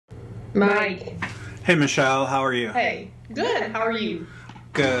Mike. Hey, Michelle, how are you? Hey, good. How are you?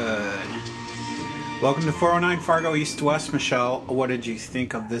 Good. Welcome to 409 Fargo East West, Michelle. What did you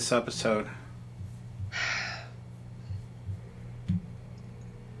think of this episode?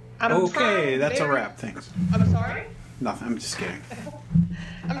 Okay, that's a wrap. Thanks. I'm sorry? Nothing. I'm just kidding.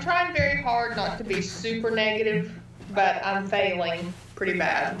 I'm trying very hard not to be super negative, but I'm failing pretty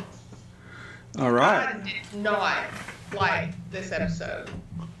bad. All right. I did not like this episode.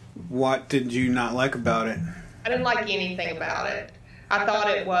 What did you not like about it? I didn't like anything about it. I thought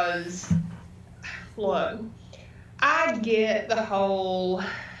it was... Look, I get the whole,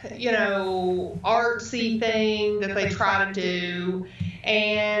 artsy thing that they try to do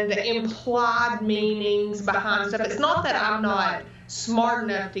and the implied meanings behind stuff. It's not that I'm not smart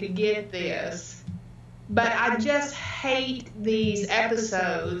enough to get this, but I just hate these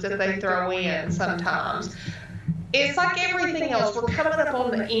episodes that they throw in sometimes. It's like everything else. We're coming up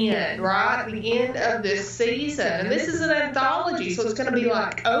on the end, right? The end of this season. And this is an anthology, so it's going to be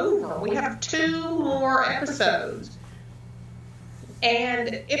like over. We have 2 more episodes.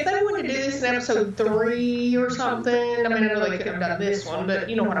 And if they wanted to do this in episode 3 or something, I mean, I know they could have done this one, but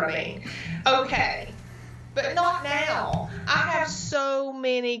you know what I mean. Okay. But not now. I have so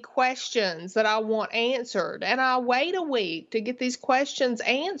many questions that I want answered. And I wait a week to get these questions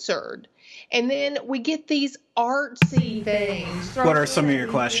answered. And then we get these artsy things. What are some of your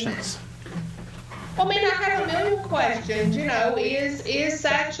questions? Well, I mean, I have a million questions. Is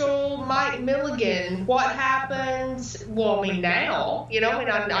Satchel Mike Milligan? What happens? Well, I mean, now.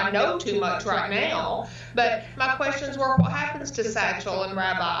 I know too much right now. But my questions were, what happens to Satchel and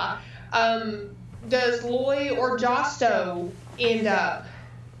Rabbi? Does Loy or Josto end up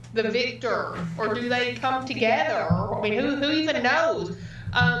the victor? Or do they come together? I mean, who even knows?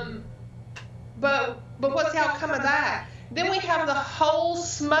 But what's the outcome of that? Then we have the whole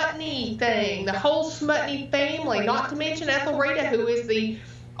Smutney thing, the whole Smutney family, not to mention Ethelreda, who is the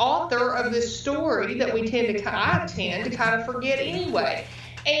author of this story that I tend to kind of forget anyway.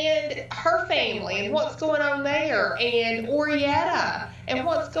 And her family, and what's going on there, and Orietta, and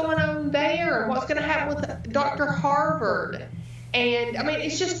what's going on there, and what's going to happen with Dr. Harvard. And, I mean,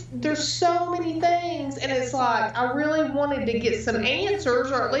 it's just, there's so many things, and it's like, I really wanted to get some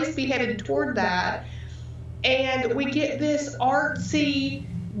answers, or at least be headed toward that. And we get this artsy,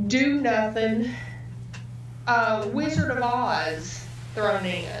 do-nothing Wizard of Oz thrown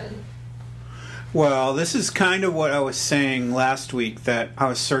in. Well, this is kind of what I was saying last week, that I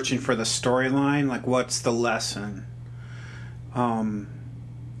was searching for the storyline, like what's the lesson? Holly's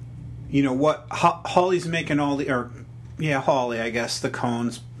making Holly, I guess, the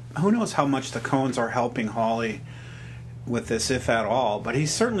Coens. Who knows how much the Coens are helping Holly with this, if at all, but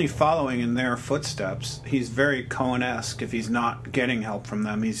he's certainly following in their footsteps. He's very Coen-esque. If he's not getting help from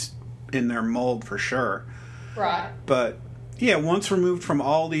them, he's in their mold for sure. Right. But, yeah, once removed from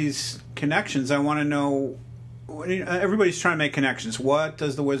all these connections, I want to know, everybody's trying to make connections. What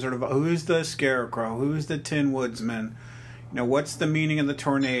does the Wizard of Oz, who's the Scarecrow, who's the Tin Woodsman? What's the meaning of the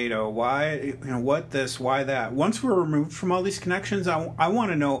tornado? Why, what this, why that? Once we're removed from all these connections, I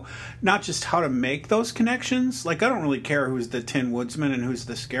want to know not just how to make those connections. Like, I don't really care who's the Tin Woodsman and who's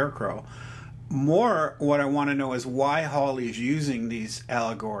the Scarecrow. More, what I want to know is why Hawley's using these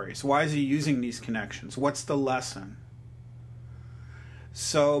allegories. Why is he using these connections? What's the lesson?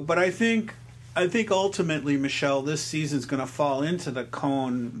 So, but I think ultimately, Michelle, this season's going to fall into the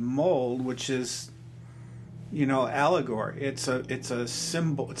Coen mold, which is, allegory. It's a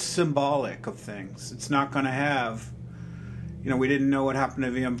symbol. It's symbolic of things. It's not going to have, we didn't know what happened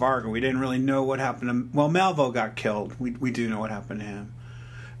to V.M. Varga. We didn't really know what happened to, Malvo got killed. We do know what happened to him.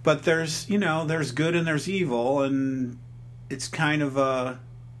 But there's good and there's evil, and it's kind of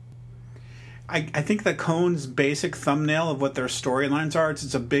I think the Coen's basic thumbnail of what their storylines are,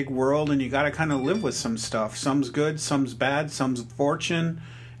 it's a big world, and you got to kind of live with some stuff. Some's good, some's bad, some's fortune,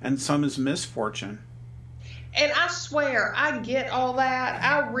 and some is misfortune. And I swear, I get all that.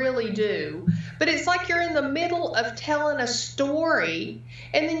 I really do. But it's like you're in the middle of telling a story,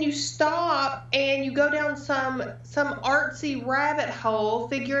 and then you stop and you go down some artsy rabbit hole,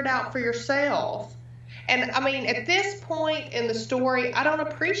 figure it out for yourself. And, I mean, at this point in the story, I don't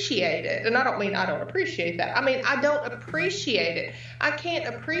appreciate it. And I don't mean I don't appreciate that. I mean, I don't appreciate it. I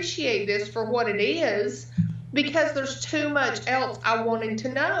can't appreciate this for what it is because there's too much else I wanted to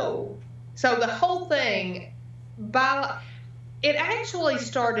know. So the whole thing... it actually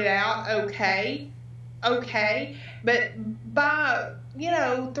started out okay, but by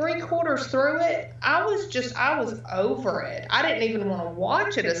 3/4 through it, I was over it. I didn't even want to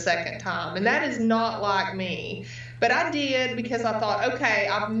watch it a second time, and that is not like me. But I did because I thought, okay,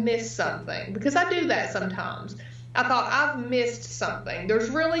 I've missed something. Because I do that sometimes. I thought, I've missed something. There's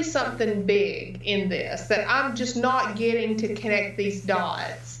really something big in this that I'm just not getting to connect these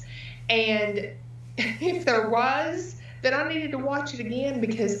dots. And if there was, then I needed to watch it again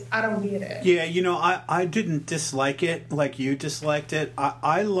because I don't get it. Yeah, I didn't dislike it like you disliked it.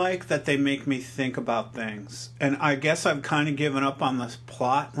 I like that they make me think about things. And I guess I've kind of given up on the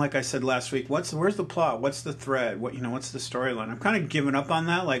plot. Like I said last week, where's the plot? What's the thread? What's the storyline? I've kind of given up on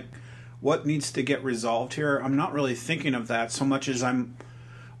that. Like, what needs to get resolved here? I'm not really thinking of that so much as I'm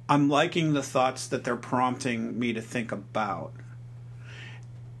liking the thoughts that they're prompting me to think about.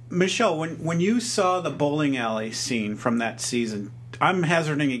 Michelle, when you saw the bowling alley scene from that season, I'm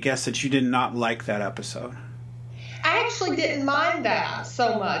hazarding a guess that you did not like that episode. I actually didn't mind that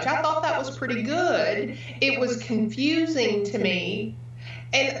so much. I thought that was pretty good. It was confusing to me.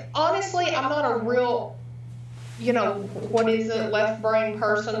 And honestly, I'm not a real, what is it, left brain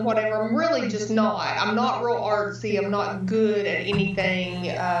person, whatever. I'm really just not. I'm not real artsy. I'm not good at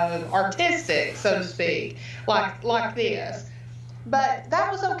anything artistic, so to speak, like this. But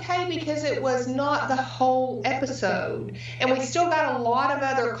that was okay because it was not the whole episode. And we still got a lot of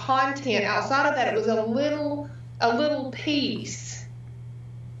other content outside of that. It was a little piece.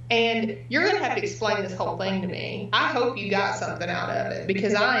 And you're going to have to explain this whole thing to me. I hope you got something out of it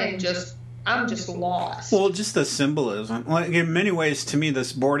because I'm just lost. Well, just the symbolism. Like, in many ways, to me,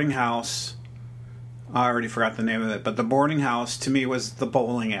 this boarding house, I already forgot the name of it, but the boarding house to me was the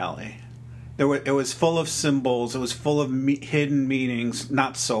bowling alley. It was full of symbols. It was full of hidden meanings,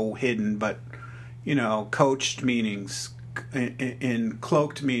 not so hidden, but coached meanings, in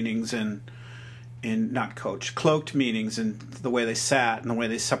cloaked meanings, and not coached, cloaked meanings, and the way they sat and the way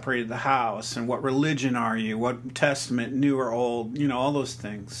they separated the house, and what religion are you, what testament, new or old, all those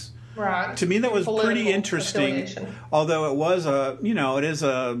things. Right. To me, that was pretty interesting. Although it was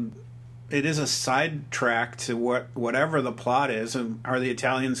it is a sidetrack to whatever the plot is. And are the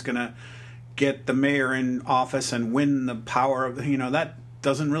Italians going to get the mayor in office and win the power of that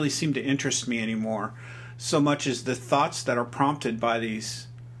doesn't really seem to interest me anymore so much as the thoughts that are prompted by these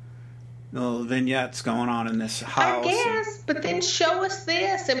little vignettes going on in this house. I guess, but then show us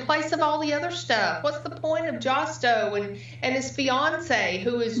this in place of all the other stuff. What's the point of Josto and his fiance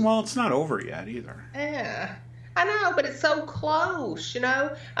who is... Well, it's not over yet either. Yeah. I know, but it's so close,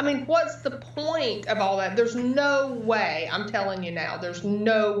 I mean, what's the point of all that? There's no way, I'm telling you now, there's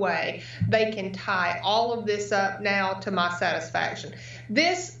no way they can tie all of this up now to my satisfaction.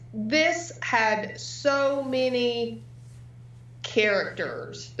 This had so many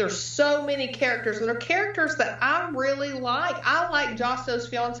characters. There's so many characters, and they're characters that I really like. I like Josto's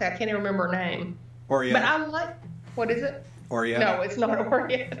fiance. I can't even remember her name. Orietta. But I like, what is it? Orietta. No, it's not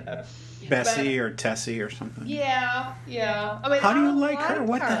Orietta. Bessie or Tessie or something. Yeah. I mean, how do you like her?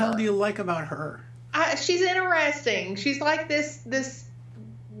 What the hell do you like about her? She's interesting. She's like this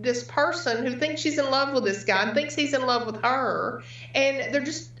person who thinks she's in love with this guy and thinks he's in love with her, and they're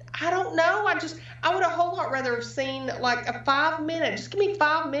just, I don't know. I would a whole lot rather have seen like a 5 minute. Just give me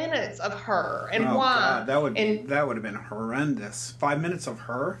 5 minutes of her and why. God, that would have been horrendous. 5 minutes of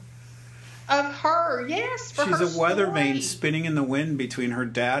her. Of her, yes. For She's her a weather story. vane spinning in the wind between her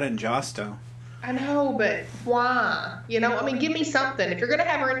dad and Josto. I know, but why? I mean, give me something. If you're going to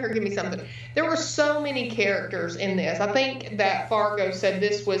have her in here, give me something. There were so many characters in this. I think that Fargo said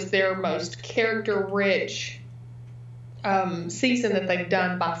this was their most character-rich season that they've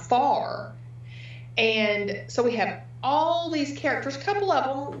done by far. And so we have all these characters. A couple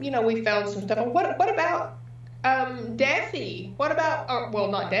of them, we found some stuff. What about Daffy? What about,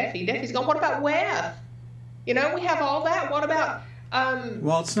 well, not Daffy. Daffy's gone. What about Weth? We have all that. What about...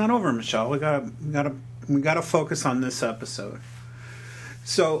 well, it's not over, Michelle. We gotta focus on this episode.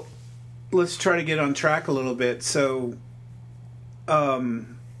 So let's try to get on track a little bit. So,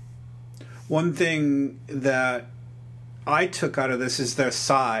 one thing that I took out of this is their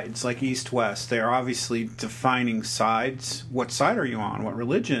sides, like East-West. They are obviously defining sides. What side are you on? What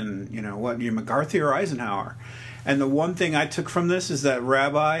religion? What, you McCarthy or Eisenhower? And the one thing I took from this is that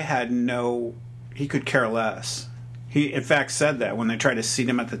Rabbi he could care less. He, in fact, said that when they tried to seat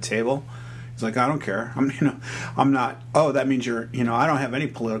him at the table. He's like, I don't care. I'm not. Oh, that means you're. I don't have any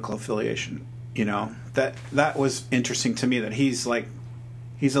political affiliation. That was interesting to me. That he's a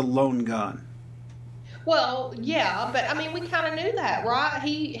lone gun. Well, yeah, but I mean, we kind of knew that, right?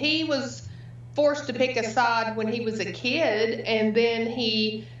 He was forced to pick a side when he was a kid, and then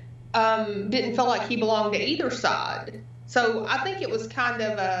he didn't feel like he belonged to either side. So I think it was kind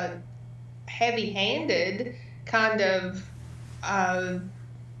of a heavy-handed kind of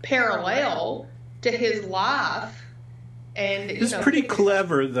parallel to his life And it's pretty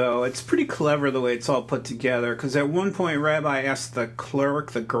clever, though. It's pretty clever the way it's all put together. Because at one point, Rabbi asked the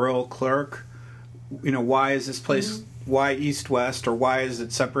girl clerk, why is this place, why east-west, or why is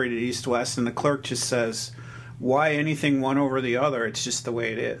it separated east-west? And the clerk just says, why anything one over the other? It's just the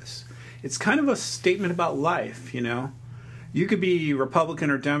way it is. It's kind of a statement about life, You could be Republican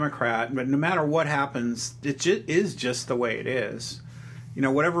or Democrat, but no matter what happens, it is just the way it is.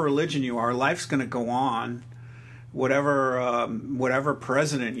 Whatever religion you are, life's going to go on. Whatever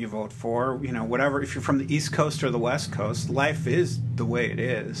president you vote for, whatever, if you're from the East Coast or the West Coast, life is the way it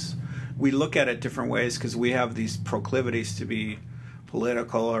is. We look at it different ways because we have these proclivities to be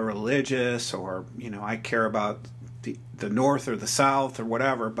political or religious, or I care about the North or the South or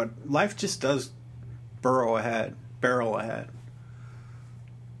whatever. But life just does barrel ahead.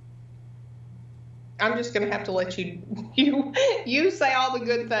 I'm just going to have to let you say all the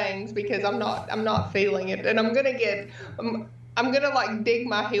good things, because I'm not feeling it, and I'm going to like dig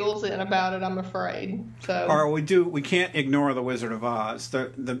my heels in about it, I'm afraid. So or we can't ignore the Wizard of Oz.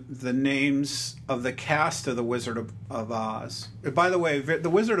 The names of the cast of the Wizard of Oz. By the way, the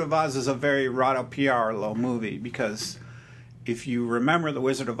Wizard of Oz is a very Rado Piarlo movie, because if you remember the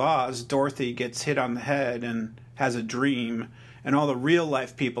Wizard of Oz, Dorothy gets hit on the head and has a dream, and all the real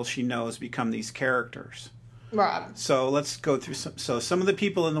life people she knows become these characters. Right. So let's go through some of the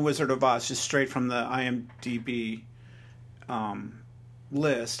people in the Wizard of Oz, just straight from the IMDb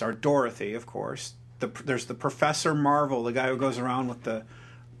list, are Dorothy, of course. There's the Professor Marvel, the guy who goes around with the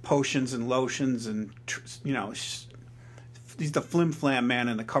potions and lotions, and he's the flim-flam man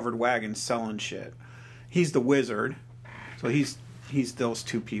in the covered wagon selling shit. He's the wizard. So he's those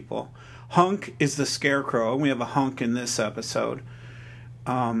two people. Hunk is the Scarecrow. We have a hunk in this episode.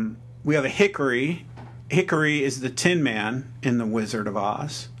 We have a Hickory. Hickory is the Tin Man in the Wizard of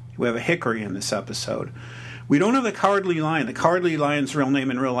Oz. We have a Hickory in this episode. We don't have the Cowardly Lion. The Cowardly Lion's real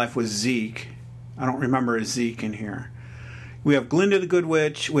name in real life was Zeke. I don't remember a Zeke in here. We have Glinda the Good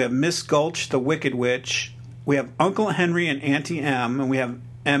Witch. We have Miss Gulch, the Wicked Witch. We have Uncle Henry and Auntie Em. And we have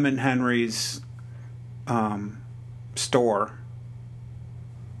Em and Henry's store.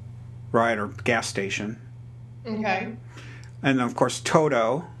 Right, or gas station. Okay. And of course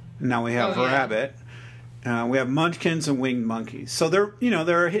Toto. Now we have Rabbit. We have Munchkins and Winged Monkeys. So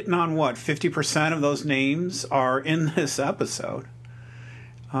they're hitting on what, 50% of those names are in this episode.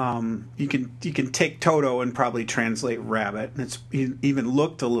 You can take Toto and probably translate Rabbit. He even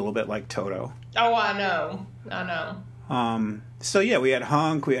looked a little bit like Toto. Oh, I know. So yeah, we had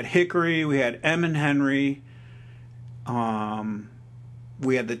Hunk, we had Hickory, we had Em and Henry.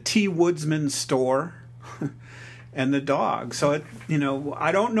 We had the T. Woodsman store and the dog. So,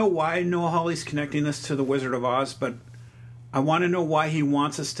 I don't know why Noah Hawley's connecting this to the Wizard of Oz, but I want to know why he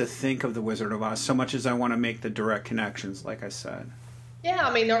wants us to think of the Wizard of Oz so much as I want to make the direct connections, like I said. Yeah,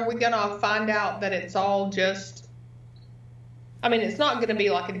 are we going to find out that it's all just... it's not going to be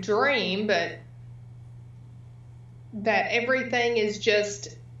like a dream, but that everything is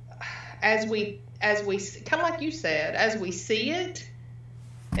just as we kind of like you said, as we see it,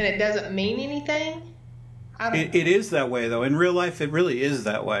 and it doesn't mean anything. It is that way, though. In real life, it really is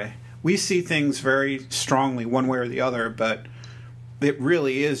that way. We see things very strongly one way or the other, but it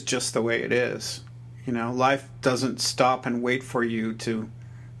really is just the way it is. Life doesn't stop and wait for you to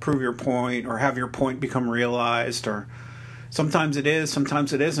prove your point or have your point become realized. Or sometimes it is,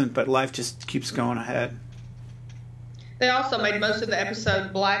 sometimes it isn't, but life just keeps going ahead. They also made most of the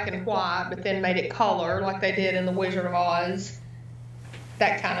episode black and white, but then made it color like they did in The Wizard of Oz.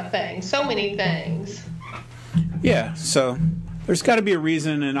 That kind of thing. So many things. Yeah, so there's got to be a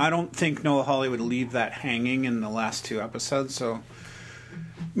reason, and I don't think Noah Hawley would leave that hanging in the last two episodes, so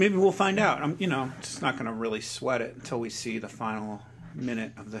maybe we'll find out. I'm just not going to really sweat it until we see the final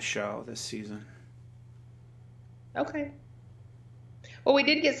minute of the show this season. Okay. Well, we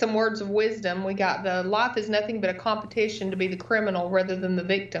did get some words of wisdom. We got the life is nothing but a competition to be the criminal rather than the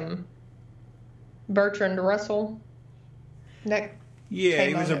victim. Bertrand Russell. Yeah,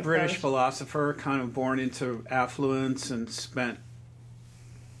 he was a British philosopher, kind of born into affluence and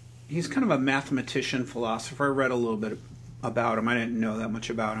he's kind of a mathematician philosopher. I read a little bit about him. I didn't know that much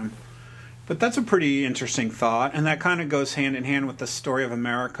about him. But that's a pretty interesting thought, and that kind of goes hand in hand with the story of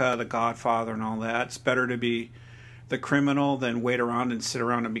America, The Godfather, and all that. It's better to be the criminal than wait around and sit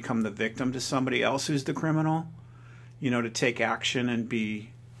around and become the victim to somebody else who's the criminal. To take action and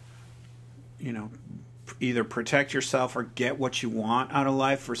be, either protect yourself or get what you want out of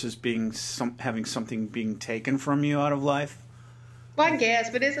life versus having something being taken from you out of life. Well, I guess,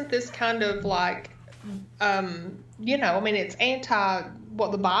 but isn't this kind of like, it's anti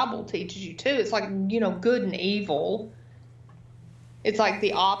what the Bible teaches you too. It's like, good and evil. It's like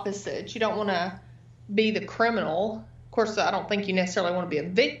the opposite. You don't want to be the criminal. Of course, I don't think you necessarily want to be a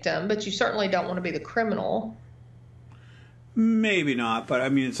victim, but you certainly don't want to be the criminal. Maybe not, but I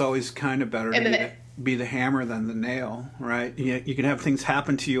mean, it's always kind of better to be the hammer than the nail, right? You can have things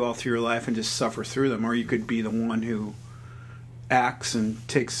happen to you all through your life and just suffer through them, or you could be the one who acts and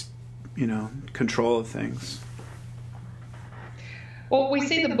takes, control of things. Well, we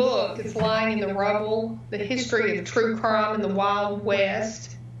see the book. It's lying in the rubble, the history of true crime in the Wild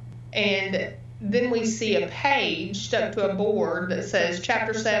West. And then we see a page stuck to a board that says,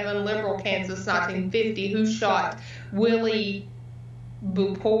 Chapter 7, Liberal, Kansas, 1950, who shot Willie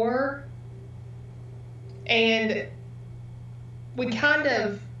Bupor? And we kind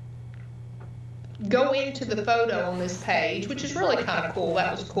of go into the photo on this page, which is really kind of cool.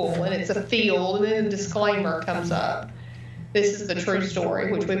 That was cool. And it's a field, and then a disclaimer comes up. This is the true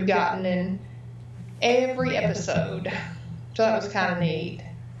story, which we've gotten in every episode. So that was kind of neat.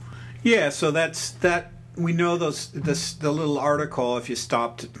 Yeah, so that's that. We know the little article. If you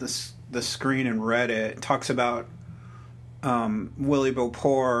stopped the screen and read it, it talks about Willie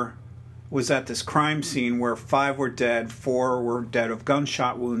Bopor was at this crime scene where 5 were dead, 4 were dead of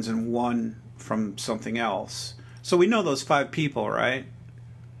gunshot wounds, and 1 from something else. So we know those 5 people, right?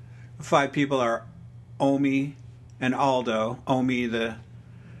 The 5 people are Omi and Aldo. Omi, the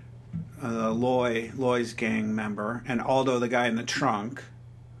Loy's gang member, and Aldo, the guy in the trunk.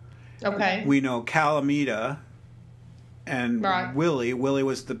 Okay. We know Calamita and right. Willie. Willie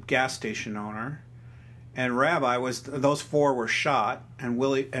was the gas station owner, and Rabbi was. Those 4 were shot,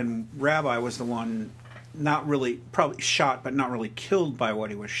 and Rabbi was the one, not really, probably shot, but not really killed by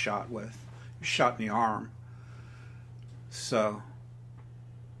what he was shot with. He was shot in the arm. So,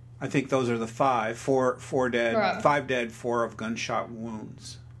 I think those are the 5. 4 dead, right. 5 dead, 4 of gunshot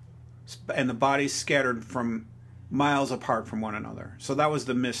wounds, and the bodies scattered from miles apart from one another. So that was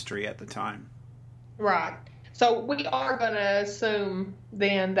the mystery at the time. Right. So we are going to assume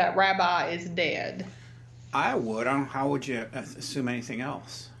then that Rabbi is dead. I would. How would you assume anything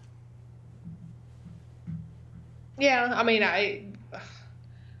else? Yeah, I mean,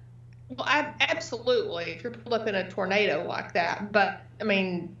 absolutely, if you're pulled up in a tornado like that. But, I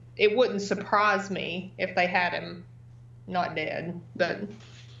mean, it wouldn't surprise me if they had him not dead. But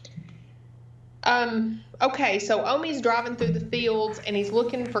okay, so Omi's driving through the fields, and he's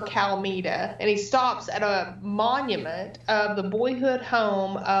looking for Calamita, and he stops at a monument of the boyhood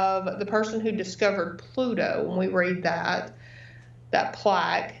home of the person who discovered Pluto. When we read that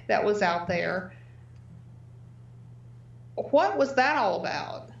plaque that was out there, what was that all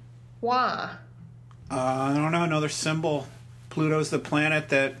about? Why? I don't know. Another symbol. Pluto's the planet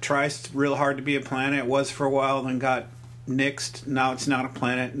that tries real hard to be a planet. It was for a while, then got nixed. Now it's not a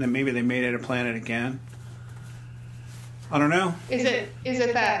planet, and then maybe they made it a planet again. I don't know. Is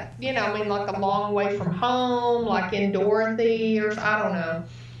it that, I mean, like a long way from home, like in Dorothy, or I don't know.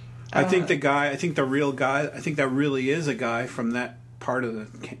 I think the real guy, I think that really is a guy from that part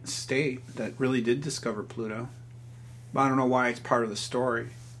of the state that really did discover Pluto. But I don't know why it's part of the story.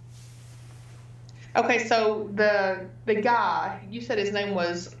 Okay, so the guy, you said his name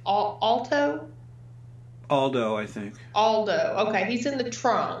was Aldo, I think. Aldo. Okay, he's in the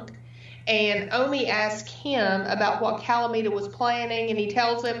trunk. And Omi asks him about what Calamita was planning, and he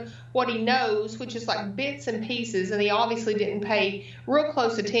tells him what he knows, which is like bits and pieces, and he obviously didn't pay real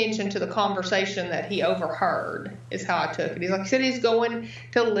close attention to the conversation that he overheard, is how I took it. He's like, he said he's going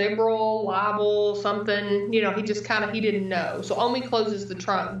to liberal, libel, something, he just he didn't know. So Omi closes the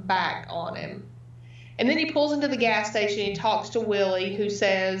trunk back on him. And then he pulls into the gas station, he talks to Willie, who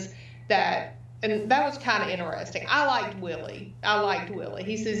says that, and that was kind of interesting. I liked Willie.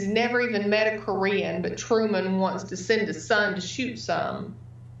 He says he's never even met a Korean, but Truman wants to send his son to shoot some.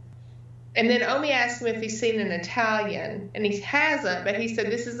 And then Omi asked him if he's seen an Italian, and he hasn't, but he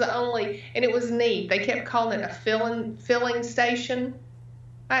said this is the only, and it was neat. They kept calling it a filling station.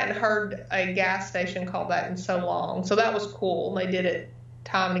 I hadn't heard a gas station called that in so long, so that was cool. They did it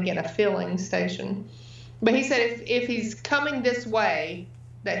time and again, a filling station. But he said if he's coming this way,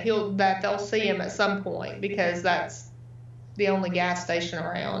 that they'll see him at some point, because that's the only gas station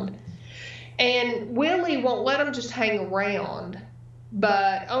around. And Willie won't let him just hang around,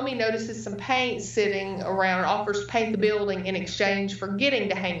 but Omi notices some paint sitting around, offers to paint the building in exchange for getting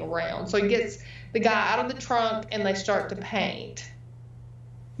to hang around. So he gets the guy out of the trunk, and they start to paint.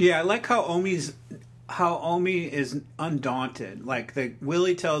 Yeah, I like how Omi is undaunted. Like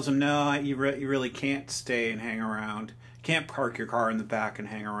Willie tells him, no, you really can't stay and hang around. Can't park your car in the back and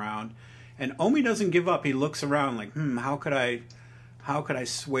hang around. And Omi doesn't give up. He looks around like, how could I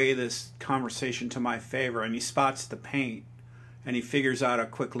sway this conversation to my favor? And he spots the paint, and he figures out a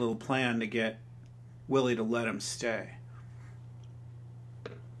quick little plan to get Willie to let him stay.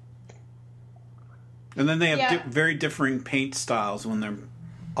 And then they have very differing paint styles when they're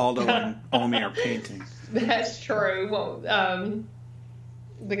Aldo and Omi are painting. That's true. Well,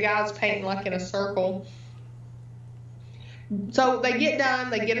 the guy's painting like in a circle. So they get done,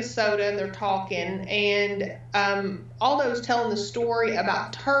 they get a soda, and they're talking, and Aldo's telling the story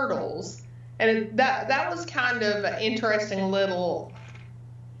about turtles, and that was kind of an interesting little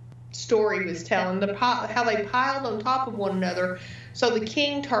story he was telling, how they piled on top of one another so the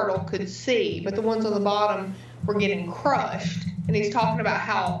king turtle could see, but the ones on the bottom were getting crushed, and he's talking about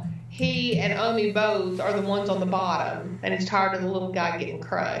how he and Omi both are the ones on the bottom, and he's tired of the little guy getting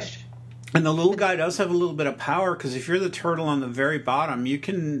crushed. And the little guy does have a little bit of power, because if you're the turtle on the very bottom, you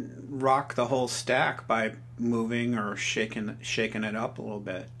can rock the whole stack by moving or shaking it up a little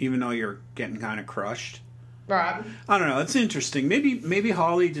bit, even though you're getting kind of crushed. Right. I don't know. It's interesting. Maybe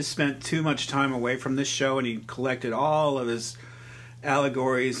Hawley just spent too much time away from this show, and he collected all of his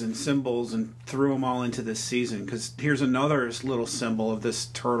allegories and symbols and threw them all into this season. Because here's another little symbol of this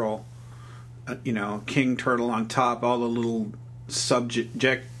turtle, king turtle on top, all the little subject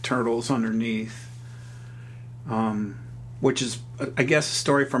turtles underneath, which is, I guess, a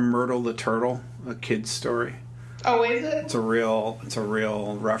story from Myrtle the Turtle, a kid's story. Oh, is it? It's a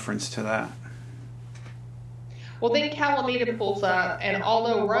real reference to that. Well, then Calamita pulls up, and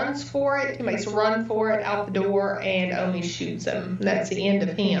Aldo runs for it. He makes a run for it out the door, and Omi shoots him. That's the end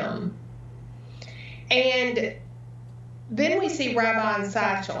of him. And then we see Rabbi and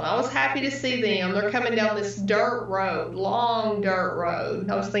Satchel. I was happy to see them. They're coming down this dirt road, long dirt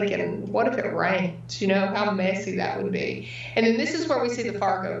road. I was thinking, what if it rains? How messy that would be. And then this is where we see the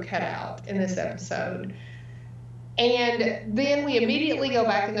Fargo cutout in this episode. And then we immediately go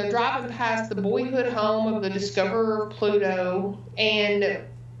back, and they're driving past the boyhood home of the discoverer of Pluto. And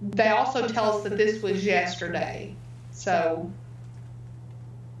they also tell us that this was yesterday. So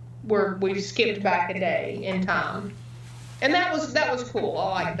we've skipped back a day in time. And that was cool.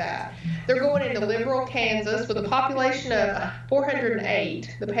 I like that. They're going into Liberal, Kansas, with a population of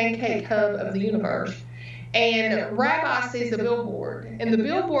 408, the pancake hub of the universe. And Rabbi sees a billboard, and the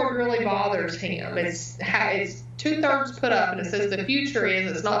billboard really bothers him. It's 2/3 put up, and it says the future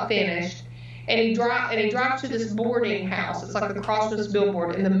is, it's not finished. And he drives to this boarding house. It's like the Crossness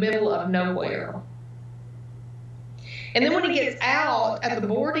billboard in the middle of nowhere. And then when he gets out at the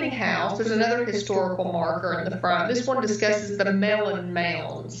boarding house, there's another historical marker in the front. This one discusses the Mellon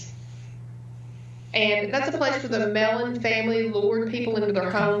Mounds. And that's a place where the Mellon family lured people into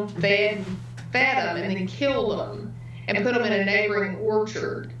their home, fed them, and then killed them and put them in a neighboring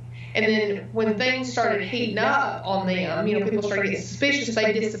orchard. And then when things started heating up on them, people started getting suspicious,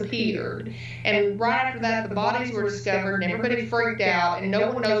 they disappeared. And right after that, the bodies were discovered, and everybody freaked out, and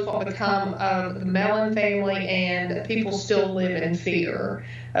no one knows what become of the Mellon family, and people still live in fear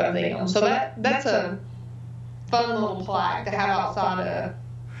of them. So that's a fun little plaque to have outside of.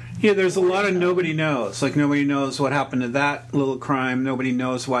 Yeah, there's a lot of nobody knows. Like, nobody knows what happened to that little crime. Nobody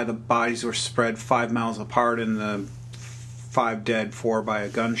knows why the bodies were spread 5 miles apart and the 5 dead, 4 by a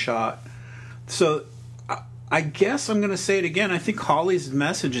gunshot. So I guess I'm going to say it again. I think Hawley's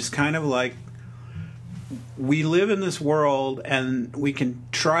message is kind of like, we live in this world and we can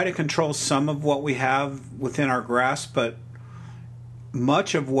try to control some of what we have within our grasp, but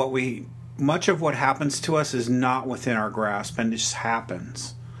much of what happens to us is not within our grasp, and it just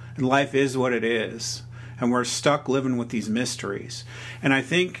happens. And life is what it is. And we're stuck living with these mysteries. And I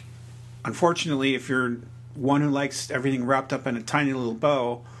think, unfortunately, if you're one who likes everything wrapped up in a tiny little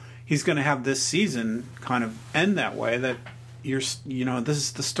bow, he's going to have this season kind of end that way, that this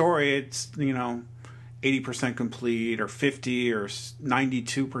is the story. It's, 80% complete or 50 or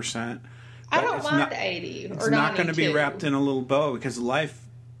 92%. I don't mind 80 or 92. It's not going to be wrapped in a little bow, because life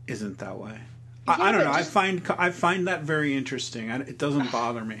isn't that way. Yeah, I don't know. I find that very interesting. It doesn't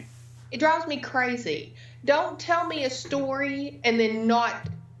bother me. It drives me crazy. Don't tell me a story and then not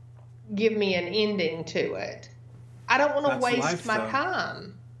give me an ending to it. I don't want to waste my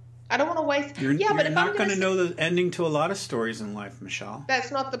time. I don't want to waste. You're not going to know the ending to a lot of stories in life, Michelle.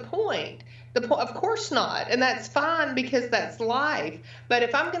 That's not the point. Of course not, and that's fine, because that's life. But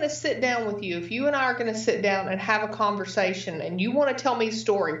if I'm going to sit down with you, if you and I are going to sit down and have a conversation, and you want to tell me a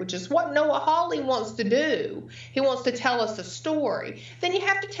story, which is what Noah Hawley wants to do, he wants to tell us a story, then you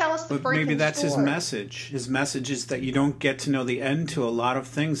have to tell us the freaking story. Maybe that's his message. His message is that you don't get to know the end to a lot of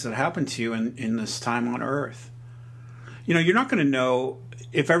things that happen to you in this time on Earth. You're not going to know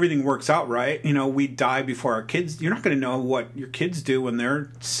if everything works out right. We die before our kids. You're not going to know what your kids do when they're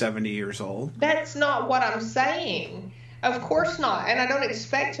 70 years old. That's not what I'm saying. Of course not. And I don't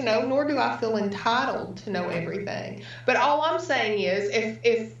expect to know, nor do I feel entitled to know everything. But all I'm saying is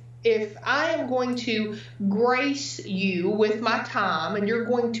if I am going to grace you with my time and you're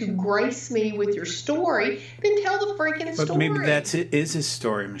going to grace me with your story, then tell the freaking story. But maybe that's it, is his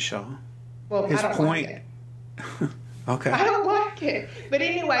story, Michelle. Well, his I don't point. like it. Okay. I don't like it. But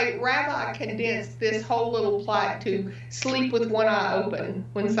anyway, Rabbi condensed this whole little plot to sleep with one eye open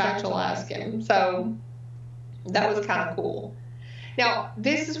when Satchel asked him. So that was kind of cool. Now,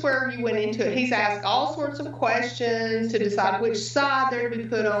 this is where you went into it. He's asked all sorts of questions to decide which side they're to be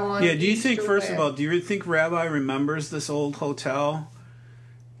put on. Yeah, do you think, first west. of all, do you think Rabbi remembers this old hotel?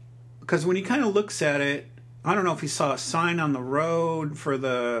 Because when he kind of looks at it, I don't know if he saw a sign on the road for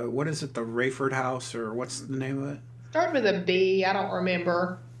the, what is it, the Rayford House, or what's the name of it? Started with a B. I don't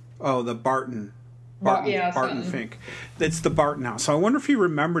remember. Oh, the Barton Something. Fink. It's the Barton House. So I wonder if he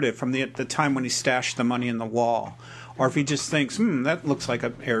remembered it from the time when he stashed the money in the wall. Or if he just thinks, that looks like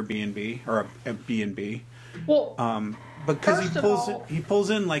an Airbnb or a B&B. Well, because he pulls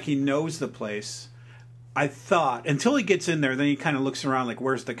in like he knows the place. I thought until he gets in there, then he kind of looks around like,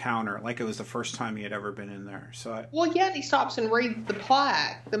 "Where's the counter?" Like it was the first time he had ever been in there. So he stops and reads the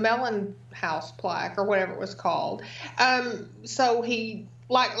plaque, the Mellon House plaque or whatever it was called. So he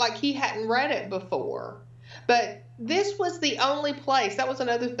like he hadn't read it before, but this was the only place. That was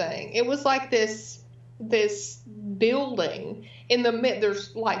another thing. It was like this building in the mid.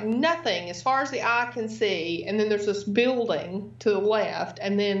 There's like nothing as far as the eye can see, and then there's this building to the left,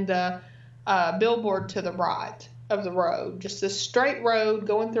 and then the billboard to the right of the road. Just this straight road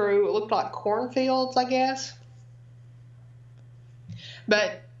going through. It looked like cornfields, I guess.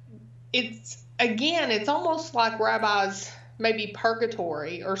 But it's almost like Rabbi's maybe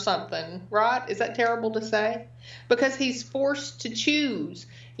purgatory or something, right? Is that terrible to say? Because he's forced to choose,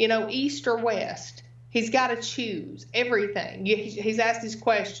 east or west. He's got to choose everything. He's asked these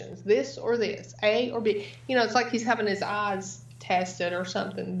questions, this or this, A or B. It's like he's having his eyes tested or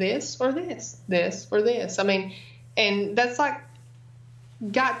something. This or this, this or this. I mean, and that's like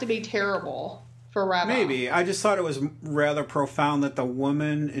got to be terrible for Rabbi. Maybe. I just thought it was rather profound that the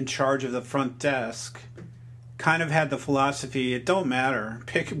woman in charge of the front desk kind of had the philosophy, it don't matter.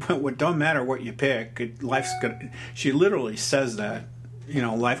 Don't matter what you pick. Life's good. She literally says that.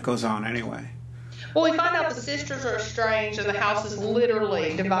 Life goes on anyway. Well, we find out the sisters are estranged and the house is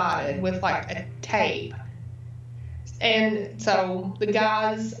literally divided with like a tape. And so the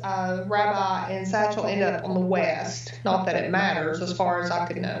guys, Rabbi and Satchel, end up on the west. Not that it matters as far as I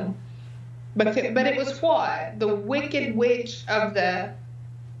could know. But it was what? The Wicked Witch of the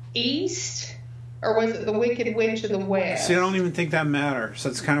East? Or was it the Wicked Witch of the West? See, I don't even think that matters.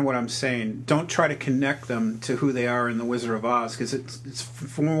 That's kind of what I'm saying. Don't try to connect them to who they are in The Wizard of Oz, because it's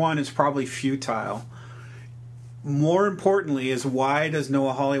for one, it's probably futile. More importantly is, why does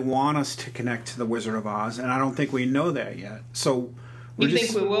Noah Hawley want us to connect to The Wizard of Oz? And I don't think we know that yet. So you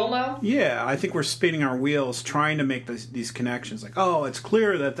think we will know? Yeah, I think we're spinning our wheels trying to make these connections. Like, oh, it's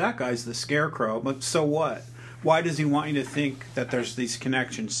clear that guy's the Scarecrow, but so what? Why does he want you to think that there's these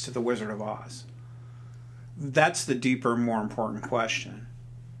connections to The Wizard of Oz? That's the deeper, more important question.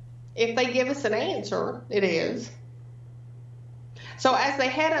 If they give us an answer, it is. So as they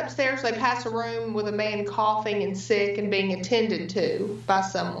head upstairs, they pass a room with a man coughing and sick and being attended to by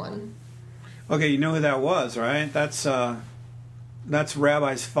someone. Okay, you know who that was, right? That's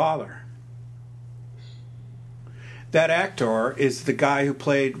Rabbi's father. That actor is the guy who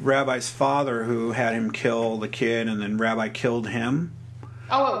played Rabbi's father, who had him kill the kid, and then Rabbi killed him.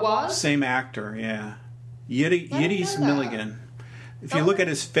 Oh, it was? Same actor, yeah. Yiddies Milligan. If you look at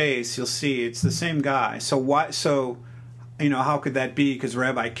his face, you'll see it's the same guy. So why? So, how could that be? Because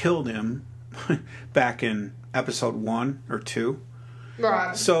Rabbi killed him back in episode 1 or 2.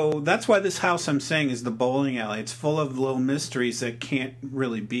 Right. So that's why this house, I'm saying, is the bowling alley. It's full of little mysteries that can't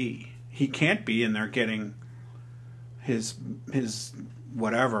really be. He can't be in there getting his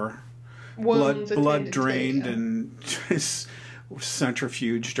whatever blood drained and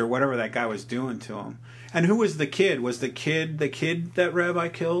centrifuged or whatever that guy was doing to him. And who was the kid? Was the kid that Rabbi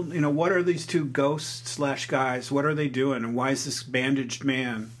killed? What are these two ghosts / guys? What are they doing? And why is this bandaged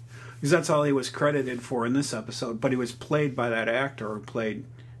man? Because that's all he was credited for in this episode. But he was played by that actor who played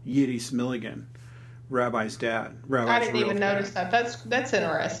Yiddies Milligan, Rabbi's dad. I didn't even notice that. That's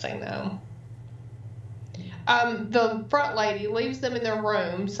interesting, though. The front lady leaves them in their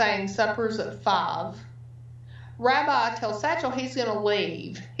room, saying supper's at 5. Rabbi tells Satchel he's going to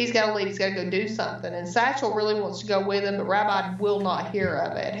leave. He's got to leave. He's got to go do something. And Satchel really wants to go with him, but Rabbi will not hear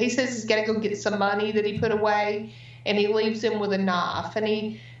of it. He says he's got to go get some money that he put away, and he leaves him with a knife. And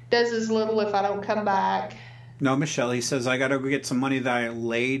he does his little, if I don't come back, No, Michelle, he says, I got to go get some money that I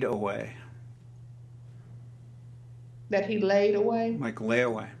laid away. That he laid away? Like lay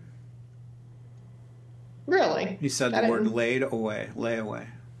away. Really? He said the word laid away. Lay away.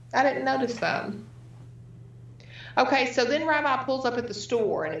 I didn't notice that. Okay, so then Rabbi pulls up at the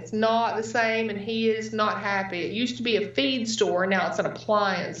store, and it's not the same, and he is not happy. It used to be a feed store, now it's an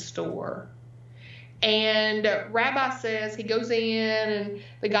appliance store. And Rabbi says he goes in, and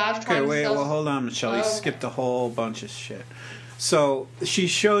the guy's trying to sell... Well, hold on, Michelle. You skipped a whole bunch of shit. So she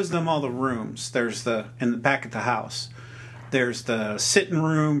shows them all the rooms. There's in the back of the house. There's the sitting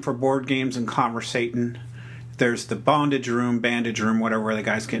room for board games and conversating. There's the bandage room, whatever, where the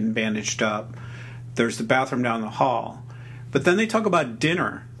guy's getting bandaged up. There's the bathroom down the hall. But then they talk about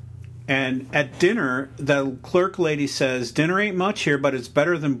dinner. And at dinner, the clerk lady says, dinner ain't much here, but it's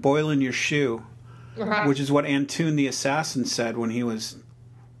better than boiling your shoe. Uh-huh. Which is what Antoon the assassin said when he was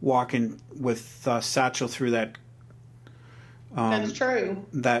walking with Satchel through that. That's true.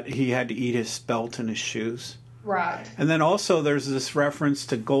 That he had to eat his belt and his shoes. Right. And then also there's this reference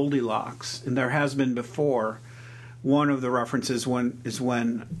to Goldilocks. And there has been before. One of the references is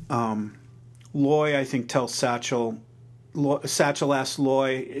when Loy, I think, tells Satchel. Satchel asks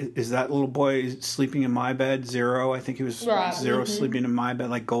Loy, is that little boy sleeping in my bed? Zero, I think he was right. Zero sleeping in my bed,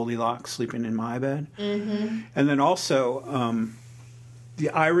 like Goldilocks sleeping in my bed. Mm-hmm. And then also the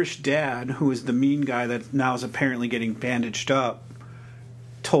Irish dad, who is the mean guy that now is apparently getting bandaged up,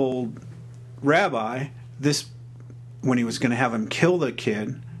 told Rabbi this when he was going to have him kill the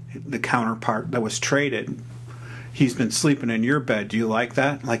kid, the counterpart that was traded. He's been sleeping in your bed. Do you like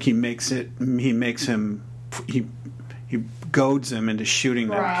that? Like he goads him into shooting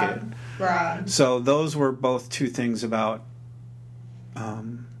that kid. Right. So those were both two things about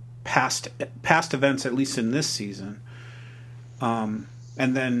past events, at least in this season. And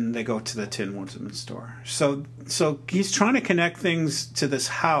then they go to the Tin Woodsman store. So he's trying to connect things to this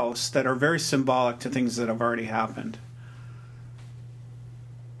house that are very symbolic to things that have already happened.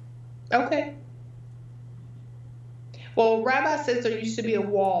 Okay. Well, Rabbi says there used to be a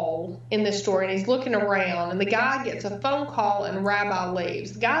wall in this story, and he's looking around, and the guy gets a phone call, and Rabbi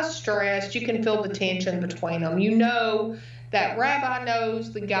leaves. The guy's stressed. You can feel the tension between them. You know that Rabbi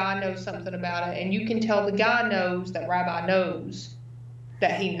knows the guy knows something about it, and you can tell the guy knows that Rabbi knows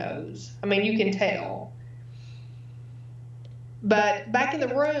that he knows. I mean, you can tell. But back in the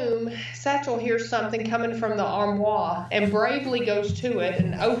room, Satchel hears something coming from the armoire and bravely goes to it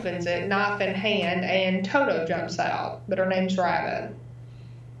and opens it, knife in hand, and Toto jumps out, but her name's Rabbit.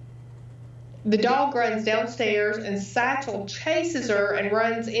 The dog runs downstairs, and Satchel chases her and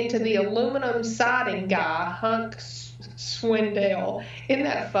runs into the aluminum siding guy, Hunk Swindell. Isn't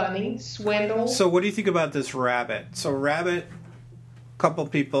that funny? Swindle. So what do you think about this Rabbit? So Rabbit... couple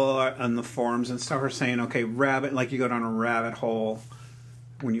people on the forums and stuff are saying, okay, rabbit, like you go down a rabbit hole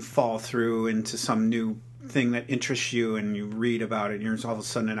when you fall through into some new thing that interests you and you read about it and you're all of a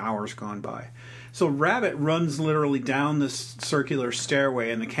sudden an hour's gone by. So Rabbit runs literally down this circular stairway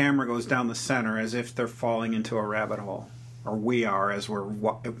and the camera goes down the center as if they're falling into a rabbit hole, or we are as we're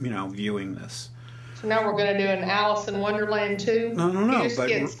viewing this. So now we're going to do an Alice in Wonderland too? No, but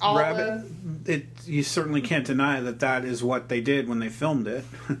Rabbit... you certainly can't deny that is what they did when they filmed it.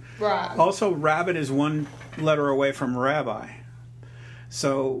 Right. Also, Rabbit is one letter away from Rabbi.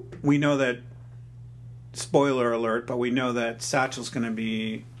 So we know that, spoiler alert, but we know that Satchel's going to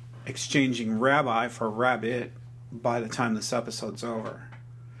be exchanging Rabbi for Rabbit by the time this episode's over.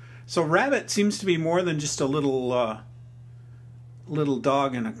 So Rabbit seems to be more than just a little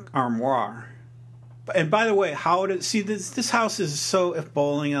dog in an armoire. And by the way, this house is so, if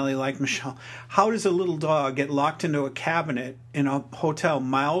bowling alley like Michelle, how does a little dog get locked into a cabinet in a hotel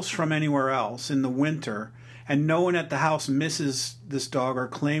miles from anywhere else in the winter, and no one at the house misses this dog or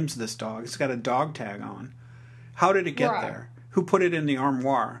claims this dog? It's got a dog tag on. How did it get there? Who put it in the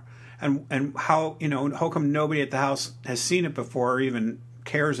armoire? And how come nobody at the house has seen it before or even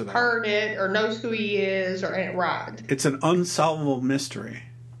cares about heard it or knows who he is or right? It's an unsolvable mystery.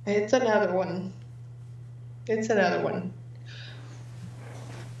 It's another one.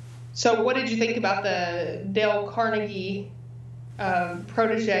 So what did you think about the Dale Carnegie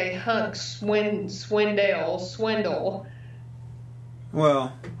protege Hunk Swindle?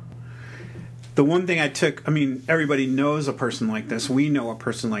 Well, the one thing everybody knows a person like this. We know a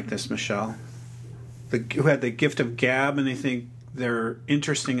person like this, Michelle, who had the gift of gab, and they think they're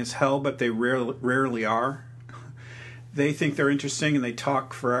interesting as hell, but they rarely are. They think they're interesting, and they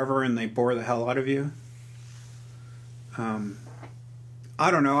talk forever, and they bore the hell out of you.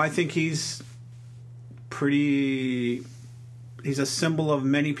 I don't know. I think he's a symbol of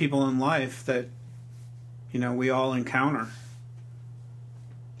many people in life that we all encounter.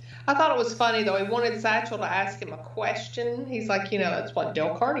 I thought it was funny, though. He wanted Satchel to ask him a question. He's like, that's what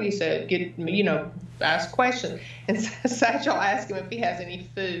Dale Carnegie said, ask questions. And Satchel asked him if he has any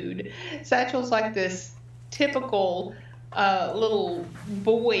food. Satchel's like this typical little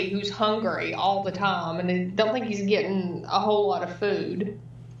boy who's hungry all the time, and I don't think he's getting a whole lot of food.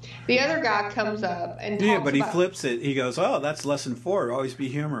 The other guy comes up and talks but he flips it. He goes, "Oh, that's lesson 4. Always be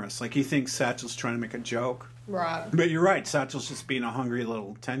humorous." Like he thinks Satchel's trying to make a joke. Right. But you're right. Satchel's just being a hungry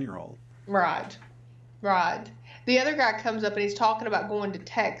little 10-year-old. Right. The other guy comes up and he's talking about going to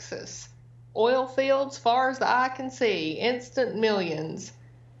Texas. Oil fields, far as the eye can see, instant millions.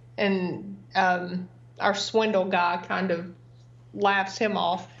 And our swindle guy kind of laughs him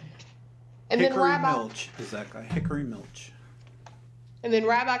off. And Hickory Milch is that guy. Hickory Milch. And then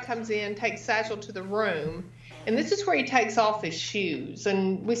Rabbi comes in, takes Satchel to the room, and this is where he takes off his shoes.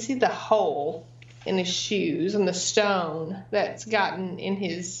 And we see the hole in his shoes and the stone that's gotten in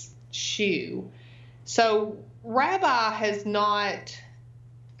his shoe. So Rabbi has not,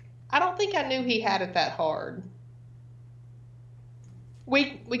 I don't think I knew he had it that hard.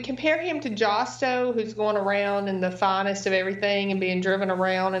 We compare him to Josto, who's going around in the finest of everything and being driven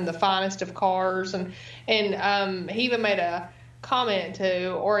around in the finest of cars. And he even made a comment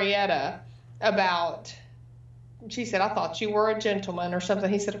to Orietta about, she said, "I thought you were a gentleman," or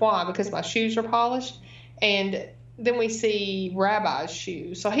something. He said, "Why?" "Because my shoes are polished." And then we see Rabbi's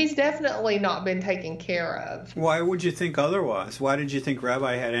shoes. So he's definitely not been taken care of. Why would you think otherwise? Why did you think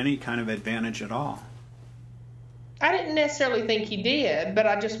Rabbi had any kind of advantage at all? I didn't necessarily think he did, but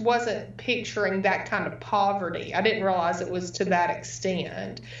I just wasn't picturing that kind of poverty. I didn't realize it was to that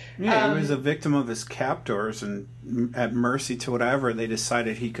extent. Yeah, he was a victim of his captors and at mercy to whatever they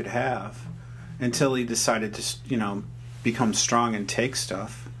decided he could have, until he decided to, become strong and take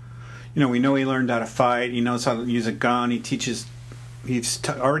stuff. We know he learned how to fight. He knows how to use a gun. He's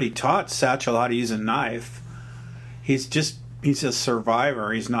already taught Satchel how to use a knife. He's a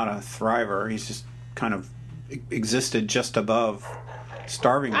survivor. He's not a thriver. He's just kind of existed just above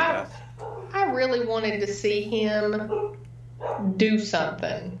starving to death. I really wanted to see him do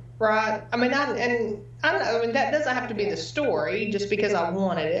something, right? I mean, I don't know. That doesn't have to be the story just because I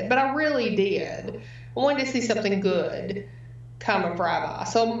wanted it, but I really did. I wanted to see something good come of Rabbi.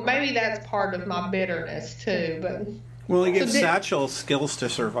 So maybe that's part of my bitterness too. But he gave Satchel skills to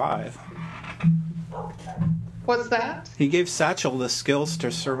survive. What's that? He gave Satchel the skills to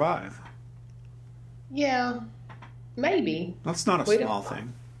survive. Yeah, maybe. That's not a small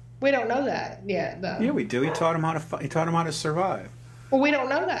thing. We don't know that yet, though. Yeah, we do. He taught him how to fight. He taught him how to survive. Well, we don't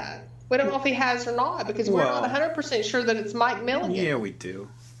know that. We don't know if he has or not, because we're not 100% sure that it's Mike Milligan. Yeah, we do.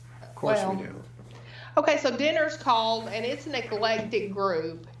 Of course we do. Okay, so dinner's called, and it's an eclectic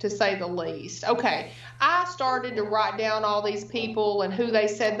group, to say the least. Okay, I started to write down all these people and who they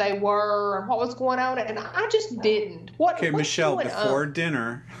said they were and what was going on, and I just didn't. What's Michelle, before on?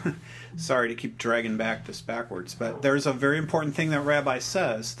 Dinner, sorry to keep dragging this backwards, but there's a very important thing that Rabbi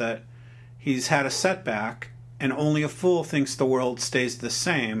says, that he's had a setback, and only a fool thinks the world stays the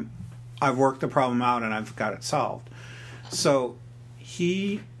same. I've worked the problem out, and I've got it solved. So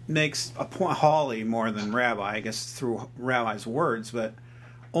he makes a point, Hawley more than Rabbi, I guess through Rabbi's words, but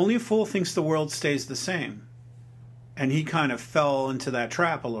only a fool thinks the world stays the same. And he kind of fell into that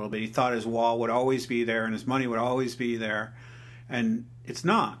trap a little bit. He thought his wall would always be there and his money would always be there. And it's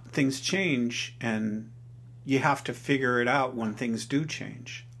not. Things change, and you have to figure it out when things do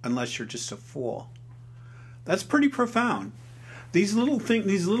change, unless you're just a fool. That's pretty profound. These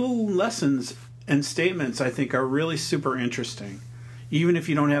little lessons and statements, I think, are really super interesting. Even if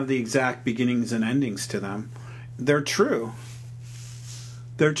you don't have the exact beginnings and endings to them, they're true.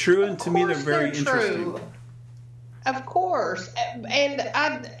 They're true, and to me, they're very interesting. Of course, and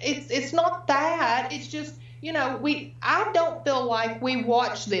it's not that. It's just, I don't feel like we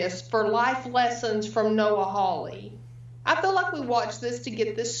watch this for life lessons from Noah Hawley. I feel like we watch this to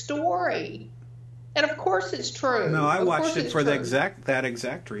get this story. And of course it's true. No, I watched it for that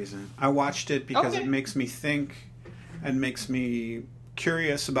exact reason. I watched it because it makes me think and makes me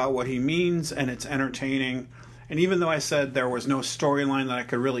curious about what he means, and it's entertaining. And even though I said there was no storyline that I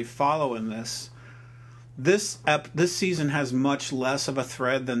could really follow in this season has much less of a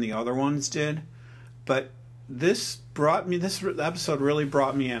thread than the other ones did. But this episode really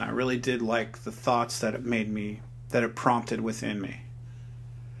brought me in. I really did like the thoughts that it prompted within me.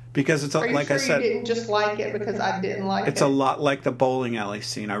 Because it's like sure I said, you didn't just like it because I didn't like it. It's a lot like the bowling alley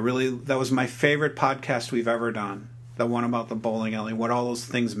scene. That was my favorite podcast we've ever done. The one about the bowling alley, what all those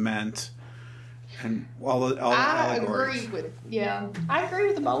things meant, and all the I allegories. agree with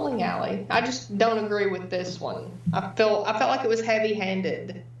the bowling alley. I just don't agree with this one. I felt like it was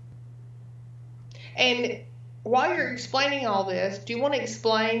heavy-handed. And while you're explaining all this, do you want to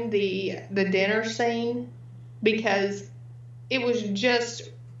explain the dinner scene? Because it was just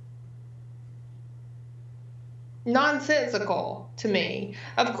nonsensical to me.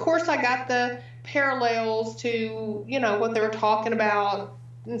 Of course, I got the parallels to, what they were talking about,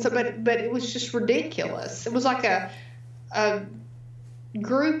 and so, but it was just ridiculous. It was like a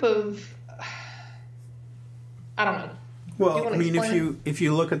group of, I don't know. Well, I mean, if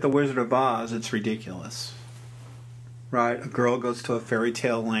you look at the Wizard of Oz, it's ridiculous, right? A girl goes to a fairy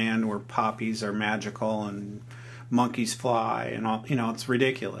tale land where poppies are magical and monkeys fly, and all. It's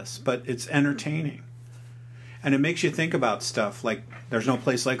ridiculous, but it's entertaining. And it makes you think about stuff like there's no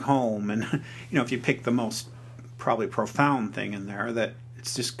place like home. And, if you pick the most probably profound thing in there, that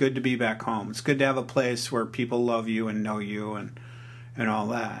it's just good to be back home. It's good to have a place where people love you and know you and all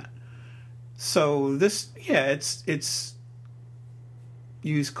that. So this, it's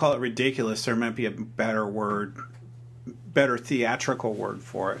you call it ridiculous. There might be a better theatrical word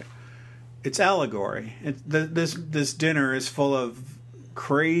for it. It's allegory. This dinner is full of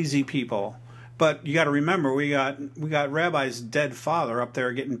crazy people. But you got to remember, we got Rabbi's dead father up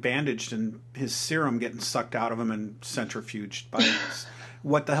there getting bandaged and his serum getting sucked out of him and centrifuged by us.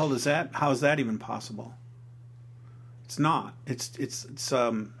 What the hell does that? How is that even possible? It's not. It's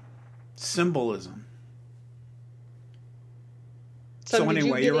symbolism. So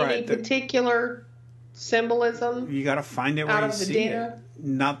anyway, you're right. Any particular symbolism? You got to find it where you see it.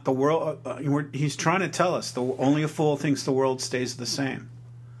 Not the world. He's trying to tell us only a fool thinks the world stays the same.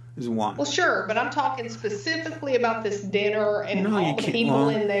 Is one. Well, sure, but I'm talking specifically about this dinner and all the people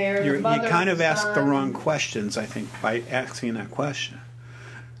in there. You kind of asked the wrong questions, I think, by asking that question.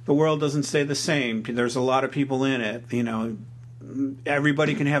 The world doesn't stay the same. There's a lot of people in it.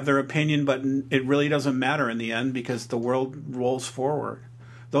 Everybody can have their opinion, but it really doesn't matter in the end because the world rolls forward.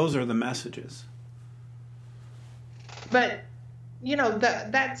 Those are the messages. But,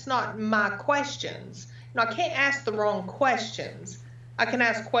 that's not my questions. I can't ask the wrong questions. I can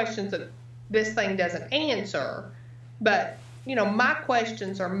ask questions that this thing doesn't answer, but, my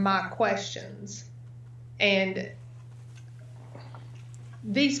questions are my questions. And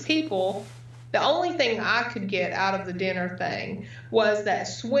these people, the only thing I could get out of the dinner thing was that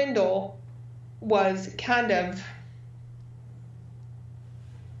Swindle was kind of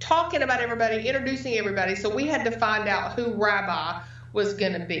talking about everybody, introducing everybody, so we had to find out who Rabbi was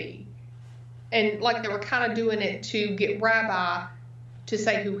going to be. And, they were kind of doing it to get Rabbi to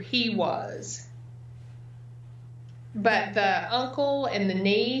say who he was. But the uncle and the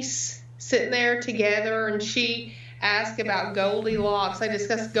niece sitting there together, and she asked about Goldilocks. They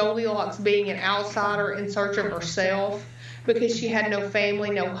discussed Goldilocks being an outsider in search of herself because she had no family,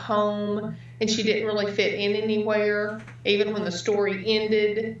 no home, and she didn't really fit in anywhere. Even when the story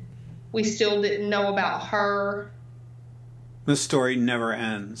ended, we still didn't know about her. The story never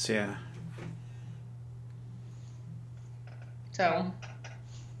ends, yeah. So...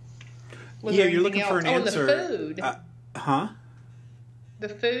 you're looking for an answer. The food. The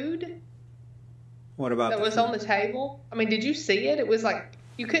food? What about that was on the table? I mean, did you see it? It was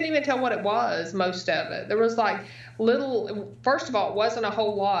you couldn't even tell what it was, most of it. There was first of all, it wasn't a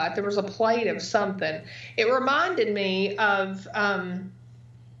whole lot. There was a plate of something. It reminded me of,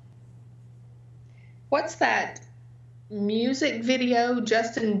 what's that music video,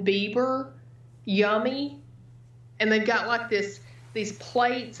 Justin Bieber, Yummy? And they've got these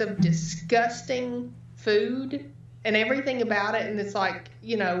plates of disgusting food and everything about it, and it's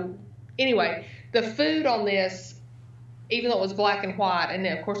anyway, the food on this, even though it was black and white, and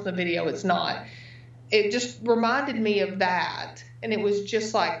of course in the video it's not, it just reminded me of that, and it was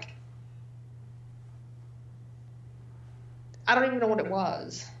just I don't even know what it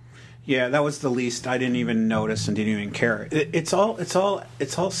was. Yeah, that was the least. I didn't even notice and didn't even care. It's all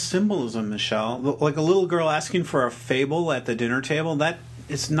symbolism, Michelle. Like a little girl asking for a fable at the dinner table. That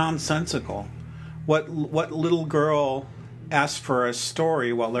is nonsensical. What little girl asks for a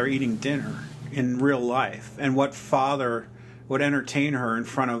story while they're eating dinner in real life, and what father would entertain her in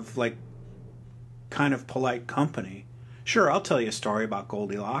front of kind of polite company? Sure, I'll tell you a story about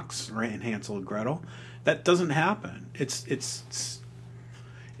Goldilocks and Hansel and Gretel. That doesn't happen. It's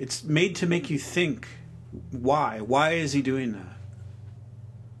made to make you think, why? Why is he doing that?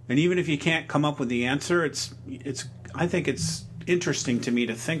 And even if you can't come up with the answer, I think it's interesting to me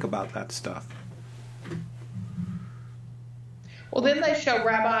to think about that stuff. Well, then they show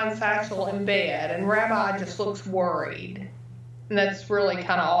Rabbi and Satchel in bed, and Rabbi just looks worried. And that's really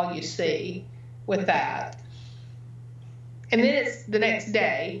kind of all you see with that. And then it's the next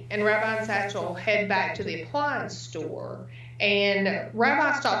day, and Rabbi and Satchel head back to the appliance store. And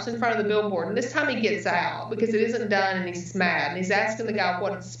Rabbi stops in front of the billboard, and this time he gets out because it isn't done, and he's mad. And he's asking the guy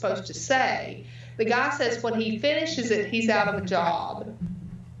what it's supposed to say. The guy says when he finishes it, he's out of a job.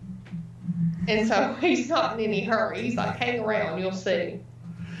 And so he's not in any hurry. He's like, hang around, you'll see.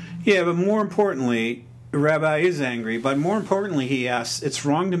 Yeah, but more importantly, Rabbi is angry. But more importantly, he asks, it's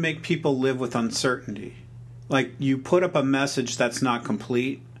wrong to make people live with uncertainty. Like, you put up a message that's not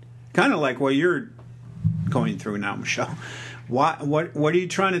complete. Kind of like what you're going through now, Michelle. What are you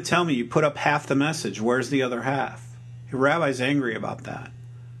trying to tell me? You put up half the message. Where's the other half? The rabbi's angry about that.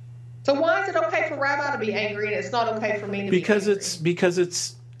 So why is it okay for Rabbi to be angry and it's not okay for me to be angry? Because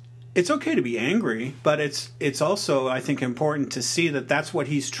it's okay to be angry, but it's also, I think, important to see that that's what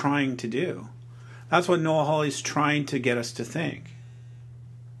he's trying to do. That's what Noah Hawley's trying to get us to think.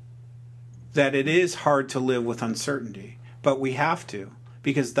 That it is hard to live with uncertainty, but we have to.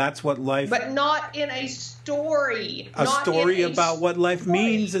 Because that's what life... But not in a story. A story about what life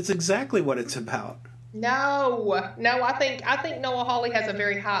means. It's exactly what it's about. No, I think Noah Hawley has a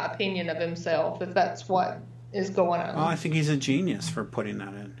very high opinion of himself, if that's what is going on. Oh, I think he's a genius for putting that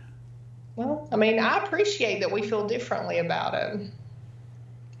in. Well, I mean, I appreciate that we feel differently about it.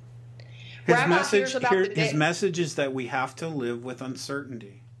 His message is that we have to live with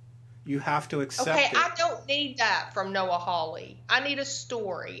uncertainty. You have to accept it. Okay, I don't need that from Noah Hawley. I need a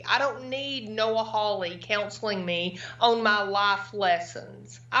story. I don't need Noah Hawley counseling me on my life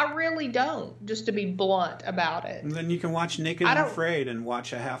lessons. I really don't, just to be blunt about it. And then you can watch Naked and Afraid and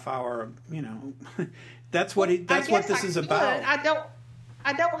watch a half hour, That's what this is about.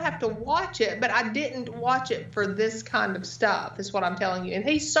 I don't have to watch it, but I didn't watch it for this kind of stuff, is what I'm telling you. And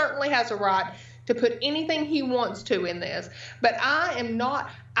he certainly has a right to put anything he wants to in this. But I am not...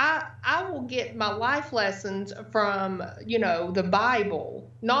 I will get my life lessons from, the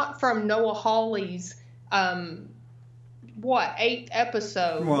Bible, not from Noah Hawley's, 8th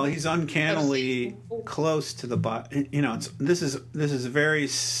episode. Well, he's uncannily close to the Bible. This is very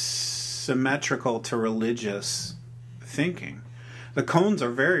symmetrical to religious thinking. The Coens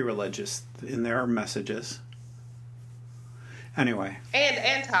are very religious in their messages. Anyway. And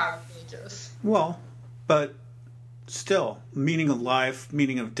anti-religious. Well, but... Still, meaning of life,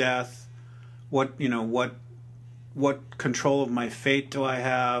 meaning of death, what control of my fate do I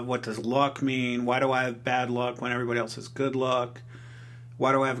have? What does luck mean? Why do I have bad luck when everybody else has good luck?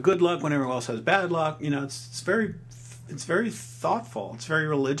 Why do I have good luck when everyone else has bad luck? It's very thoughtful. It's very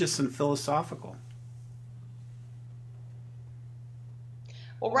religious and philosophical.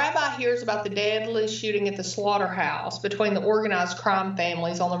 Well, Rabbi hears about the deadly shooting at the slaughterhouse between the organized crime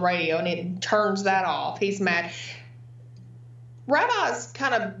families on the radio, and it turns that off. He's mad. Rabbi's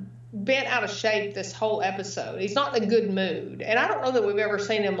kind of bent out of shape this whole episode. He's not in a good mood. And I don't know that we've ever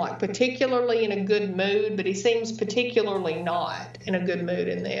seen him particularly in a good mood, but he seems particularly not in a good mood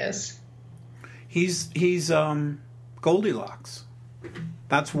in this. He's Goldilocks.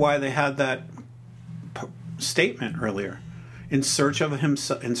 That's why they had that statement earlier. In search of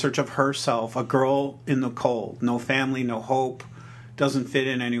herself, a girl in the cold, no family, no hope, doesn't fit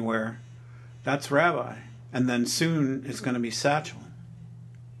in anywhere. That's Rabbi. And then soon it's going to be Satchel.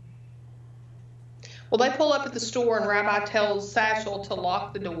 Well, they pull up at the store, and Rabbi tells Satchel to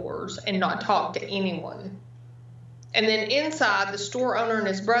lock the doors and not talk to anyone. And then inside, the store owner and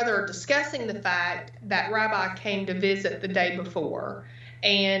his brother are discussing the fact that Rabbi came to visit the day before.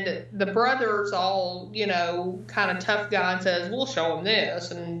 And the brother's all, kind of tough guy and says, we'll show him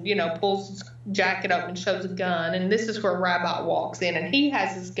this. And, pulls his jacket up and shows a gun. And this is where Rabbi walks in, and he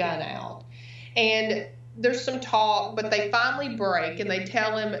has his gun out. And there's some talk, but they finally break, and they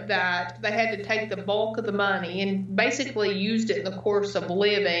tell him that they had to take the bulk of the money and basically used it in the course of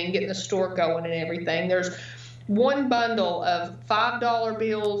living, getting the store going and everything. There's one bundle of $5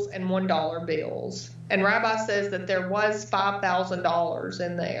 bills and $1 bills. And Rabbi says that there was $5,000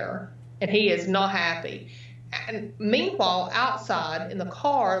 in there, and he is not happy. And meanwhile, outside in the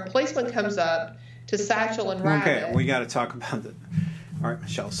car, the policeman comes up to Satchel and Rabbi. Okay, we got to talk about that. All right,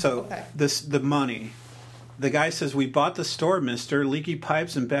 Michelle. So the money. The guy says, we bought the store, mister. Leaky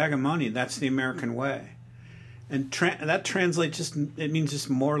pipes and bag of money. That's the American way. And that translates it means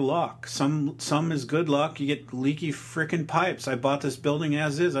just more luck. Some is good luck. You get leaky frickin' pipes. I bought this building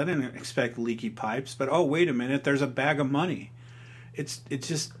as is. I didn't expect leaky pipes. But, oh, wait a minute. There's a bag of money. It's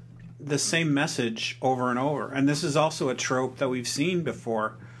just the same message over and over. And this is also a trope that we've seen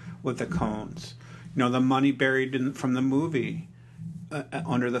before with the Coens. The money buried from the movie.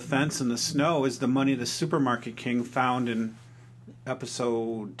 Under the fence in the snow is the money the supermarket king found in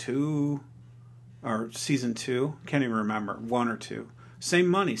episode 2, or season 2. Can't even remember, 1 or 2. Same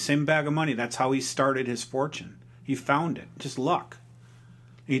money, same bag of money. That's how he started his fortune. He found it, just luck.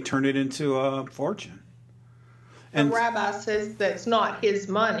 He turned it into a fortune. And the rabbi says that's not his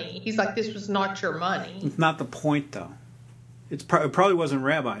money. He's like, this was not your money. It's not the point, though. It probably wasn't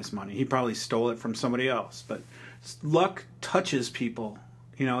Rabbi's money. He probably stole it from somebody else. But luck touches people.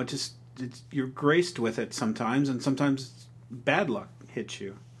 You know, you're graced with it sometimes, and sometimes bad luck hits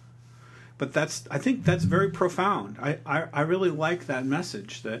you. But I think that's very profound. I really like that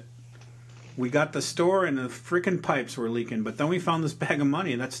message that we got the store and the freaking pipes were leaking, but then we found this bag of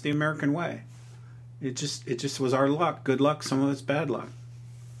money. That's the American way. It just was our luck. Good luck, some of it's bad luck.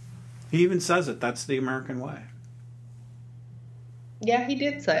 He even says it. That's the American way. Yeah, he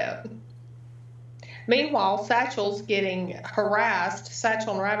did say it. Meanwhile, Satchel's getting harassed,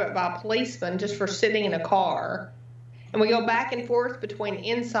 Satchel and Rabbit, by a policeman just for sitting in a car. And we go back and forth between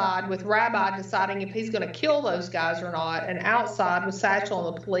inside with Rabbi deciding if he's going to kill those guys or not, and outside with Satchel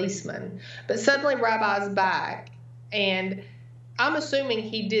and the policeman. But suddenly Rabbi's back, and I'm assuming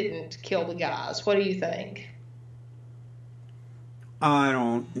he didn't kill the guys. What do you think? I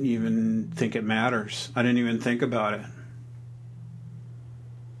don't even think it matters. I didn't even think about it.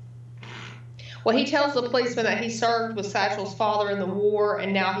 Well, he tells the policeman that he served with Satchel's father in the war,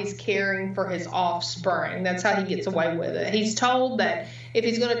 and now he's caring for his offspring. That's how he gets away with it. He's told that if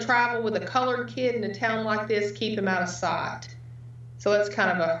he's going to travel with a colored kid in a town like this, keep him out of sight. So that's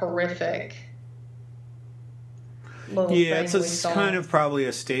kind of a horrific little thing. Yeah, it's kind of probably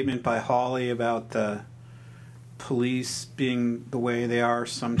a statement by Hawley about the police being the way they are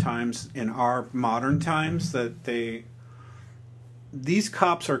sometimes in our modern times, that these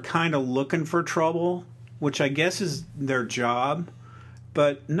cops are kind of looking for trouble, which I guess is their job,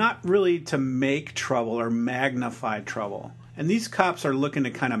 but not really to make trouble or magnify trouble. And these cops are looking to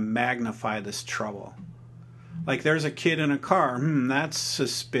kind of magnify this trouble. Like, there's a kid in a car. That's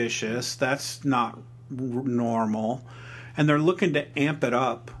suspicious. That's not normal. And they're looking to amp it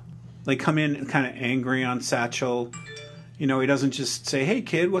up. They come in kind of angry on Satchel. You know, he doesn't just say, hey,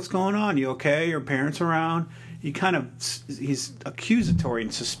 kid, what's going on? You okay? Your parents around? He's accusatory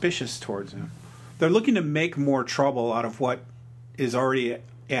and suspicious towards him. They're looking to make more trouble out of what is already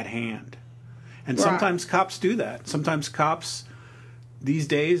at hand. And sometimes cops do that. Sometimes cops these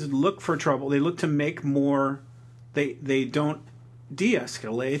days look for trouble. They look to make more. They don't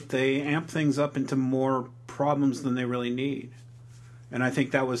de-escalate. They amp things up into more problems than they really need. And I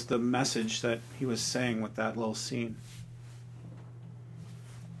think that was the message that he was saying with that little scene.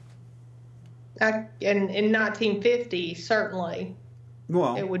 In 1950, certainly,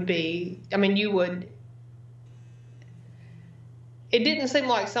 well, it would be. I mean, you would. It didn't seem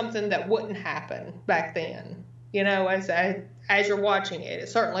like something that wouldn't happen back then. You know, as you're watching it, it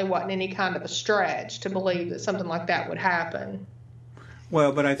certainly wasn't any kind of a stretch to believe that something like that would happen.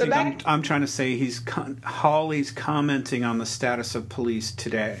 Well, but I think I'm trying to say Hawley's commenting on the status of police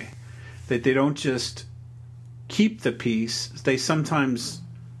today, that they don't just keep the peace; they sometimes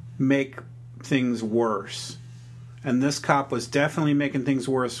make things worse. And this cop was definitely making things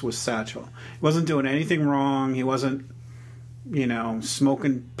worse with Satchel. He wasn't doing anything wrong. He wasn't,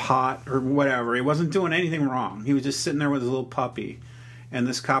 smoking pot or whatever. He wasn't doing anything wrong. He was just sitting there with his little puppy. And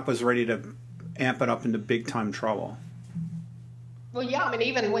this cop was ready to amp it up into big time trouble. Well, yeah, I mean,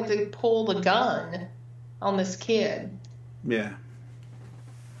 even went to pull the gun on this kid. Yeah.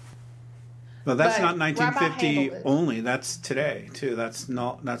 Well, that's not 1950 only. That's today too.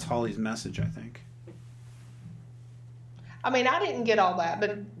 That's Hawley's message, I think. I mean, I didn't get all that,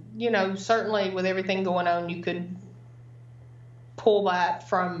 but certainly with everything going on, you could pull that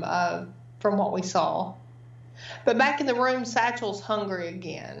from what we saw. But back in the room, Satchel's hungry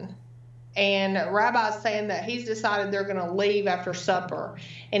again, and Rabbi's saying that he's decided they're going to leave after supper,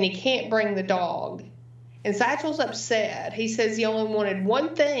 and he can't bring the dog. And Satchel's upset. He says he only wanted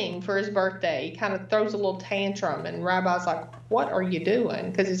one thing for his birthday. He kind of throws a little tantrum, and Rabbi's like, what are you doing?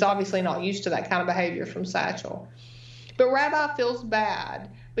 Because he's obviously not used to that kind of behavior from Satchel. But Rabbi feels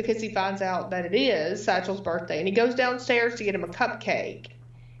bad because he finds out that it is Satchel's birthday, and he goes downstairs to get him a cupcake.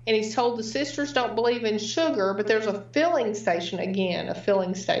 And he's told the sisters don't believe in sugar, but there's a filling station again, a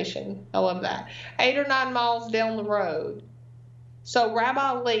filling station. I love that. 8 or 9 miles down the road. So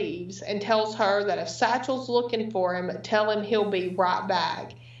Rabbi leaves and tells her that if Satchel's looking for him, tell him he'll be right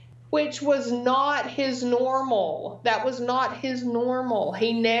back, which was not his normal. That was not his normal.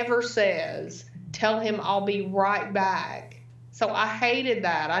 He never says, tell him I'll be right back. So I hated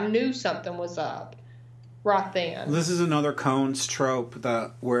that. I knew something was up right then. This is another Coen's trope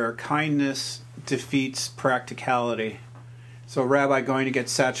where kindness defeats practicality. So Rabbi going to get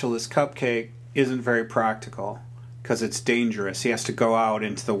Satchel his cupcake, isn't very practical because it's dangerous. He has to go out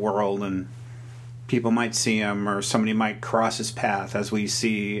into the world and people might see him or somebody might cross his path, as we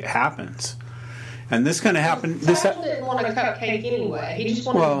see happens. And this kind of happened. Satchel didn't want a cupcake anyway. He just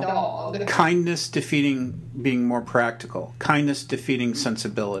wanted a dog. Kindness defeating being more practical. Kindness defeating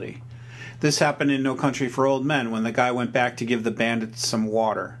sensibility. This happened in No Country for Old Men when the guy went back to give the bandits some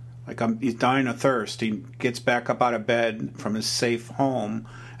water. Like, he's dying of thirst. He gets back up out of bed from his safe home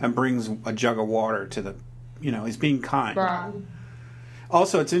and brings a jug of water to the, he's being kind. Right.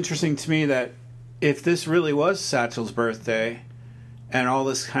 Also, it's interesting to me that if this really was Satchel's birthday and all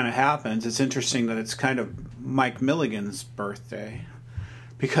this kind of happens, it's interesting that it's kind of Mike Milligan's birthday,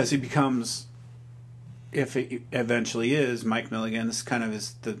 because he becomes, if it eventually is Mike Milligan, this kind of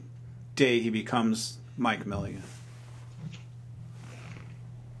is the day he becomes Mike Milligan.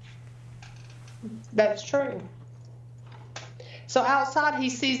 That's true. So outside he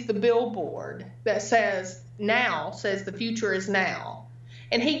sees the billboard that says the future is now.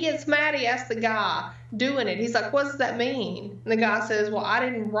 And he gets mad. He asks the guy doing it. He's like, what does that mean? And the guy says, well, I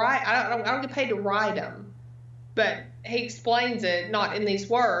didn't write. I don't get paid to write them. But he explains it, not in these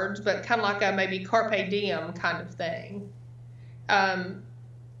words, but kind of like a maybe carpe diem kind of thing.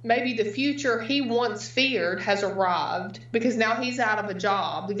 Maybe the future he once feared has arrived because now he's out of a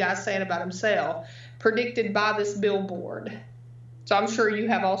job, the guy's saying about himself, predicted by this billboard. So I'm sure you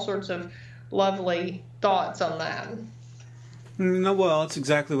have all sorts of lovely thoughts on that. No, well, it's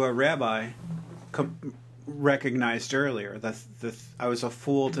exactly what Rabbi recognized earlier. That I was a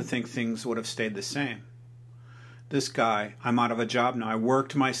fool to think things would have stayed the same. This guy, I'm out of a job now. I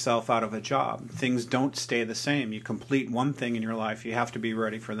worked myself out of a job. Things don't stay the same. You complete one thing in your life, you have to be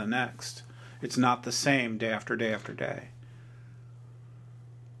ready for the next. It's not the same day after day after day.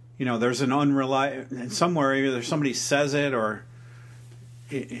 There's an unreliable, somewhere either somebody says it or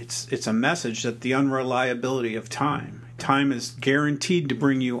it's a message that the unreliability of time is guaranteed to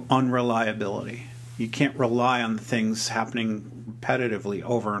bring you unreliability. You can't rely on the things happening repetitively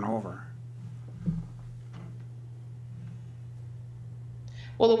over and over.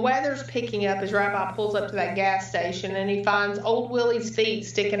 Well, the weather's picking up as Rabbi pulls up to that gas station, and he finds old Willie's feet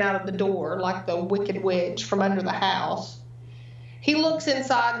sticking out of the door like the Wicked Witch from under the house. He looks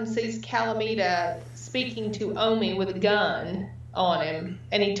inside and sees Calamita speaking to Omi with a gun on him,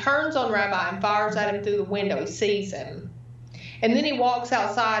 and he turns on Rabbi and fires at him through the window. He sees him. And then he walks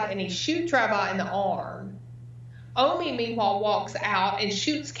outside and he shoots Rabbi in the arm. Omi, meanwhile, walks out and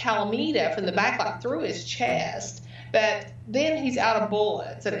shoots Calamita from the back, like through his chest. But then he's out of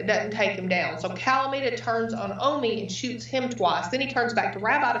bullets and it doesn't take him down. So Calamita turns on Omi and shoots him twice. Then he turns back to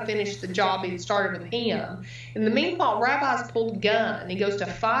Rabbi to finish the job he'd started with him. In the meanwhile, Rabbi's pulled a gun. He goes to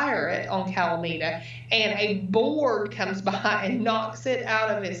fire it on Calamita, and a board comes by and knocks it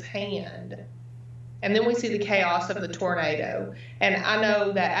out of his hand. And then we see the chaos of the tornado. And I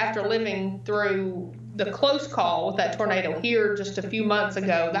know that after living through the close call with that tornado here just a few months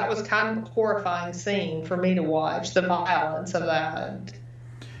ago, that was kind of a horrifying scene for me to watch, the violence of that.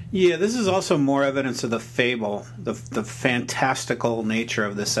 Yeah, this is also more evidence of the fable, the fantastical nature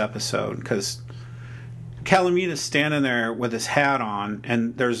of this episode, because Calamita's standing there with his hat on,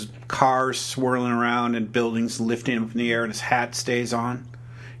 and there's cars swirling around and buildings lifting up in the air, and his hat stays on.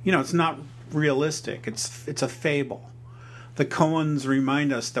 It's not realistic. It's a fable. The Coens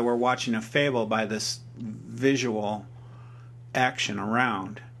remind us that we're watching a fable by this visual action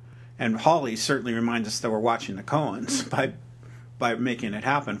around, and Hawley certainly reminds us that we're watching the Coens by making it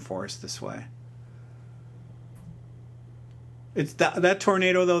happen for us this way. It's that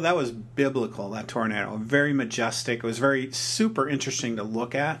tornado, though, that was biblical. That tornado, very majestic. It was very super interesting to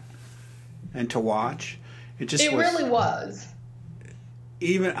look at and to watch. It really was.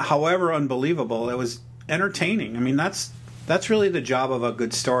 Even however unbelievable, it was entertaining. I mean, that's really the job of a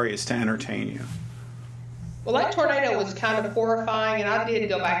good story, is to entertain you. Well, that tornado was kind of horrifying, and I did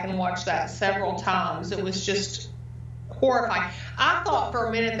go back and watch that several times. It was just horrifying. I thought for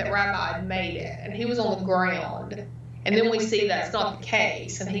a minute that Rabbi had made it, and he was on the ground. And then we see that's not the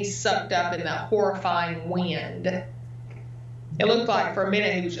case, and he's sucked up in that horrifying wind. It looked like for a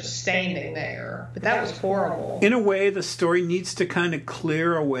minute he was just standing there, but that was horrible. In a way, the story needs to kind of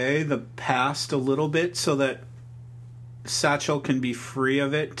clear away the past a little bit so that Satchel can be free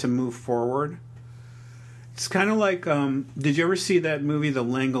of it to move forward. It's kind of like, did you ever see that movie, The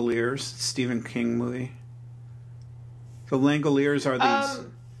Langoliers, Stephen King movie? The Langoliers are these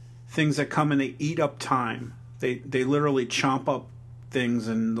things that come and they eat up time. They literally chomp up things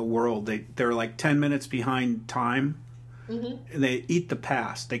in the world. They're like 10 minutes behind time. Mm-hmm. And they eat the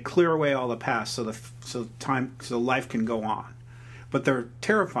past. They clear away all the past so life can go on. but they're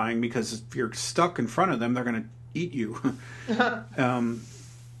terrifying because if you're stuck in front of them, they're going to eat you.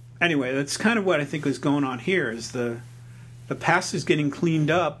 Anyway, that's kind of what I think is going on here. Is the past is getting cleaned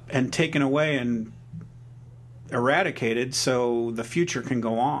up and taken away and eradicated, so the future can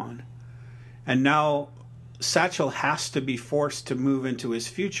go on. And now Satchel has to be forced to move into his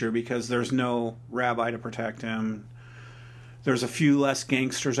future because there's no rabbi to protect him. There's a few less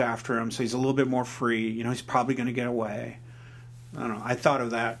gangsters after him, so he's a little bit more free. You know, he's probably going to get away. I don't know. I thought of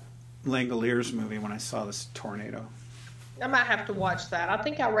that Langoliers movie when I saw this tornado. I might have to watch that. I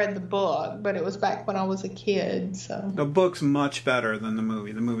think I read the book, but it was back when I was a kid. So the book's much better than the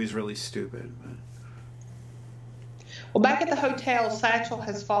movie. The movie's really stupid. But... Well, back at the hotel, Satchel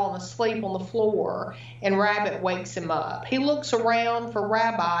has fallen asleep on the floor, and Rabbit wakes him up. He looks around for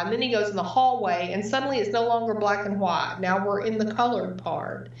Rabbi, and then he goes in the hallway, and suddenly it's no longer black and white. Now we're in the colored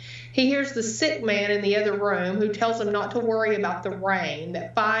part. He hears the sick man in the other room who tells him not to worry about the rain,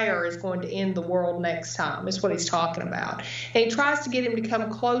 that fire is going to end the world next time, is what he's talking about. And he tries to get him to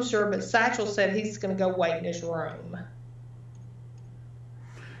come closer, but Satchel said he's going to go wait in his room.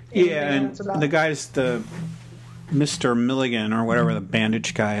 Yeah, and the guy's the... Mr. Milligan, or whatever the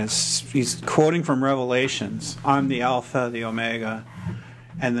bandage guy is, he's quoting from Revelations. I'm the Alpha, the Omega.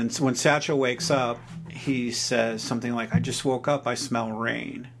 And then when Satchel wakes up, he says something like, I just woke up, I smell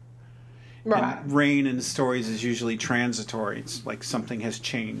rain. Right. And rain in stories is usually transitory. It's like something has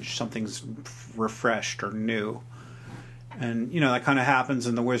changed, something's refreshed or new. And, you know, that kind of happens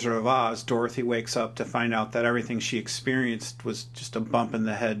in The Wizard of Oz. Dorothy wakes up to find out that everything she experienced was just a bump in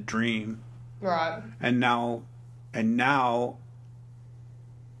the head dream. Right. And now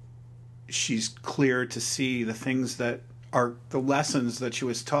she's clear to see the things that are the lessons that she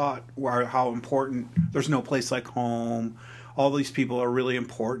was taught, are how important. There's no place like home. All these people are really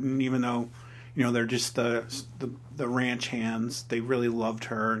important, even though, you know, they're just the ranch hands. They really loved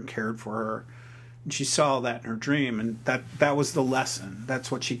her and cared for her. And she saw that in her dream, and that was the lesson.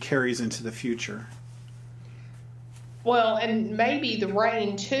 That's what she carries into the future. Well, and maybe the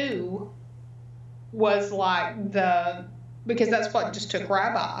rain too was like because that's what just took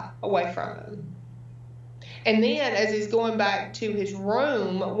Rabbi away from him. And then as he's going back to his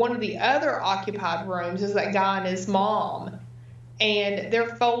room, one of the other occupied rooms is that guy and his mom. And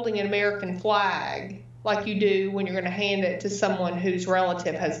they're folding an American flag like you do when you're going to hand it to someone whose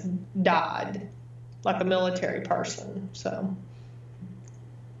relative has died, like a military person. So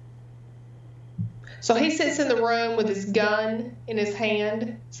he sits in the room with his gun in his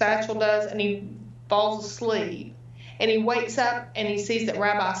hand, Satchel does, and he falls asleep. And he wakes up and he sees that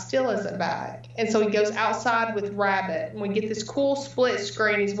Rabbi still isn't back. And so he goes outside with Rabbit. And we get this cool split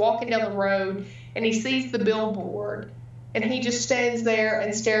screen. He's walking down the road and he sees the billboard. And he just stands there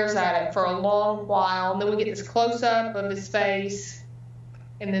and stares at it for a long while. And then we get this close-up of his face.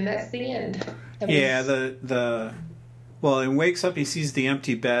 And then that's the end. Yeah, well, and wakes up, he sees the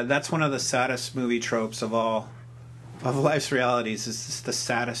empty bed. That's one of the saddest movie tropes of life's realities. It's just the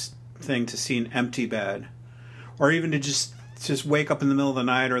saddest thing to see an empty bed, or even to just wake up in the middle of the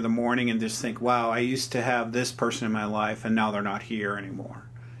night or the morning and just think, wow, I used to have this person in my life and now they're not here anymore.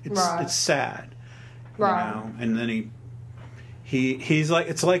 It's sad. Right. You know? And then he's like,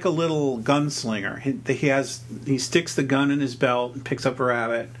 it's like a little gunslinger. He sticks the gun in his belt and picks up a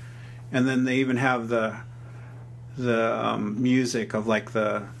rabbit, and then they even have the music of like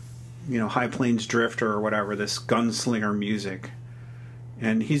the, you know, High Plains Drifter or whatever, this gunslinger music.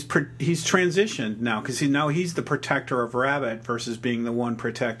 And he's transitioned now because now he's the protector of Rabbit versus being the one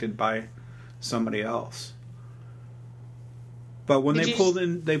protected by somebody else. But when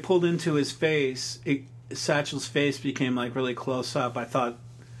they pulled into his face, Satchel's face became like really close up. I thought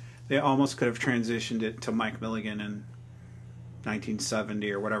they almost could have transitioned it to Mike Milligan in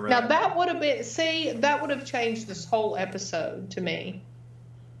 1970 or whatever. Now that would have changed this whole episode to me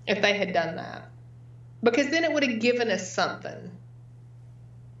if they had done that, because then it would have given us something.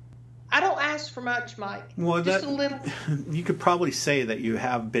 I don't ask for much, Mike. Well, just a little. You could probably say that you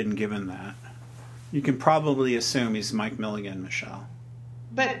have been given that. You can probably assume he's Mike Milligan, Michelle.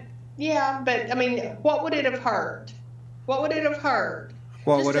 But I mean, what would it have hurt? What would it have hurt?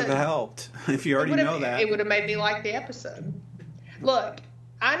 What would have helped if you already know that? It would have made me like the episode. Look,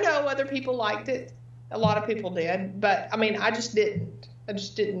 I know other people liked it. A lot of people did, but I mean, I just didn't. I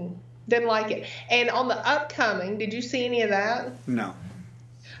just didn't like it. And on the upcoming, did you see any of that? No.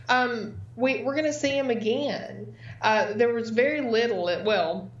 We're going to see him again. There was very little.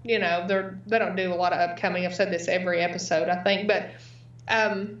 Well, you know, they don't do a lot of upcoming. I've said this every episode, I think, but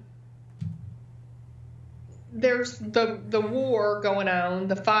there's the war going on,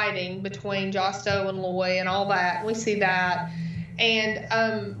 the fighting between Josto and Loy and all that. We see that,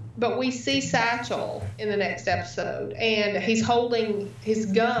 And but we see Satchel in the next episode, and he's holding his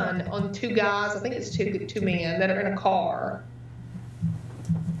gun on two guys. I think it's two men that are in a car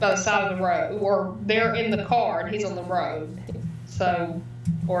by the side of the road, or they're in the car and he's on the road. So,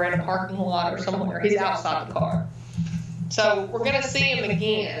 or in a parking lot or somewhere. He's outside the car. So we're going to see him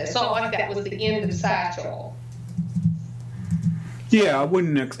again. It's not like that was the end of Satchel. Yeah, I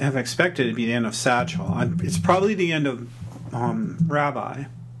wouldn't have expected it to be the end of Satchel. It's probably the end of Rabbi.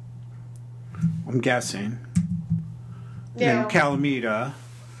 I'm guessing. Yeah. And Calamita.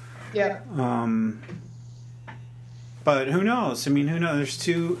 Yeah. But who knows? I mean, who knows? There's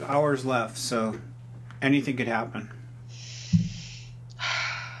 2 hours left, so anything could happen.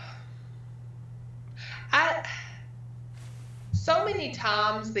 So many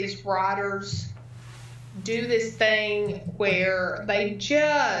times these writers do this thing where they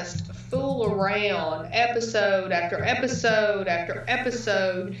just fool around episode after episode after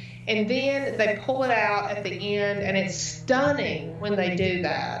episode, and then they pull it out at the end, and it's stunning when they do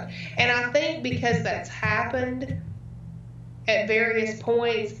that. And I think because that's happened at various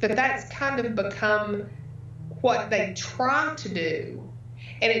points, that's kind of become what they try to do,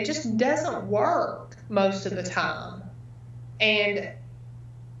 and it just doesn't work most of the time. And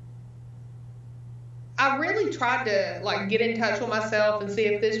I really tried to get in touch with myself and see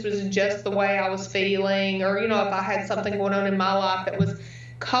if this was just the way I was feeling, or if I had something going on in my life that was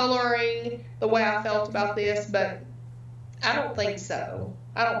coloring the way I felt about this, but I don't think so.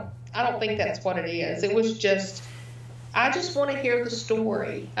 I don't think that's what it is. It was just, I just want to hear the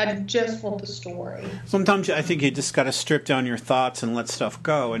story. I just want the story. Sometimes I think you just got to strip down your thoughts and let stuff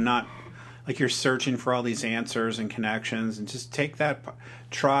go, and not like you're searching for all these answers and connections, and just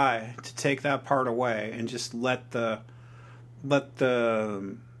try to take that part away and just let the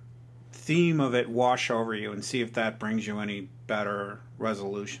theme of it wash over you and see if that brings you any better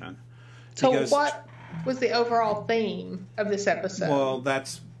resolution. So what was the overall theme of this episode? Well,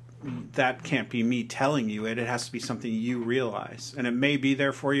 that can't be me telling you it. It has to be something you realize. And it may be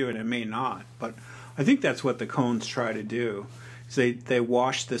there for you and it may not. But I think that's what the Coens try to do. They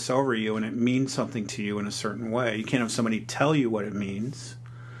wash this over you, and it means something to you in a certain way. You can't have somebody tell you what it means.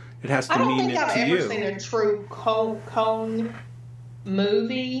 It has to mean it to you. I don't think I've ever seen a true Coen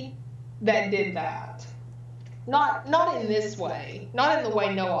movie that did that. Not in this way. Not in the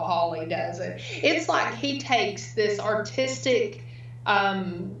way Noah Hawley does it. It's like he takes this artistic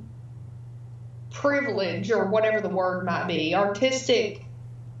privilege, or whatever the word might be, artistic...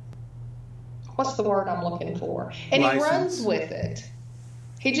 What's the word I'm looking for? And License. He runs with it.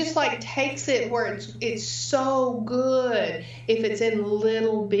 He just takes it where it's so good if it's in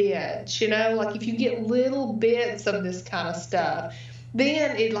little bits, if you get little bits of this kind of stuff,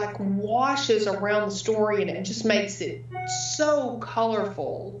 then it washes around the story and it just makes it so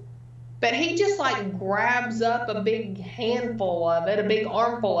colorful. But he just grabs up a big handful of it, a big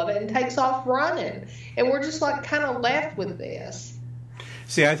armful of it, and takes off running. And we're just kind of left with this.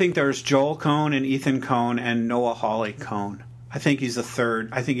 See, I think there's Joel Coen and Ethan Coen and Noah Hawley Coen. I think he's the third.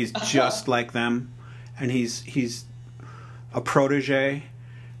 I think he's just like them, and he's a protege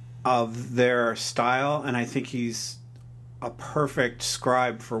of their style, and I think he's a perfect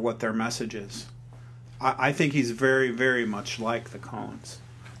scribe for what their message is. I think he's very, very much like the Coens.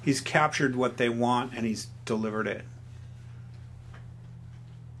 He's captured what they want, and he's delivered it.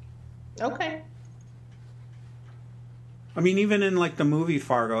 Okay. I mean, even in the movie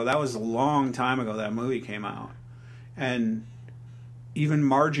Fargo, that was a long time ago that movie came out. And even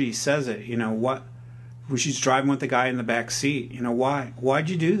Margie says it, when she's driving with the guy in the back seat, why? Why'd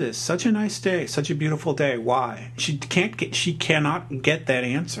you do this? Such a nice day, such a beautiful day. Why? She cannot get that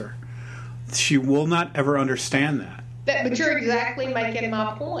answer. She will not ever understand that. But you're exactly making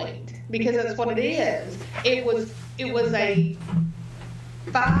my point, because that's what it is. It was a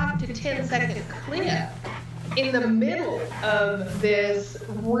 5 to 10 second clip in the middle of this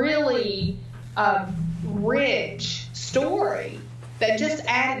really rich story that just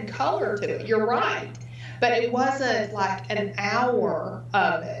added color to it. You're right. But it wasn't an hour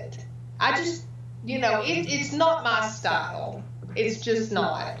of it. I just, it's not my style. It's just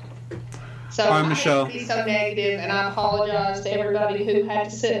not. So Hi, I Michelle. hate to be so negative, and I apologize to everybody who had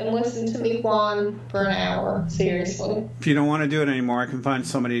to sit and listen to me whine for an hour. Seriously. If you don't want to do it anymore, I can find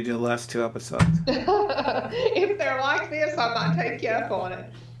somebody to do the last 2 episodes. If they're like this, I might take you up on it.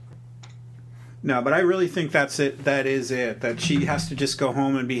 No, but I really think that's it. That is it. That she has to just go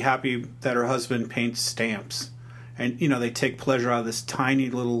home and be happy that her husband paints stamps. And, they take pleasure out of this tiny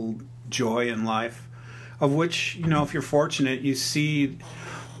little joy in life, of which, if you're fortunate, you see...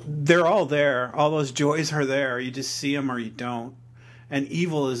 They're all there. All those joys are there. You just see them or you don't. And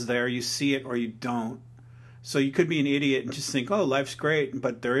evil is there. You see it or you don't. So you could be an idiot and just think, oh, life's great,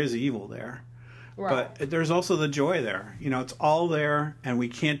 but there is evil there. Right. But there's also the joy there. It's all there, and we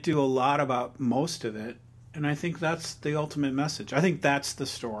can't do a lot about most of it. And I think that's the ultimate message. I think that's the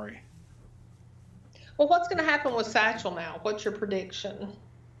story. Well, what's going to happen with Satchel now? What's your prediction?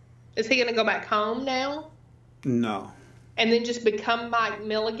 Is he going to go back home now? No. And then just become Mike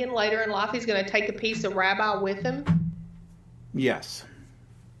Milligan later in life? He's going to take a piece of Rabbi with him? Yes.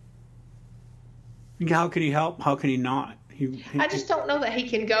 How can he help? How can he not? I just don't know that he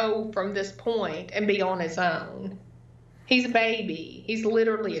can go from this point and be on his own. He's a baby. He's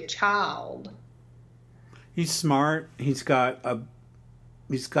literally a child. He's smart. He's got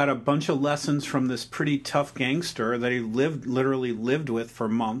a bunch of lessons from this pretty tough gangster that he literally lived with for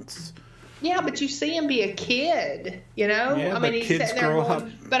months. Yeah, but you see him be a kid, Yeah, I mean, he's kids sitting there grow going, up.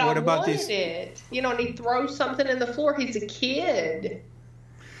 but What I about wanted these? it. And he throws something in the floor. He's a kid.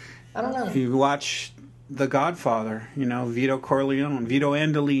 I don't know. You watch The Godfather, Vito Corleone, Vito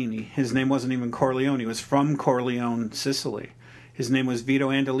Andolini. His name wasn't even Corleone. He was from Corleone, Sicily. His name was Vito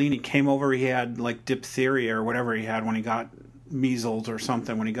Andolini. Came over, he had like diphtheria or whatever he had when he got measles or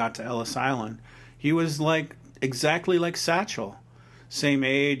something when he got to Ellis Island. He was like exactly like Satchel. Same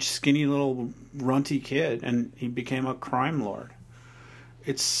age, skinny little runty kid, and he became a crime lord.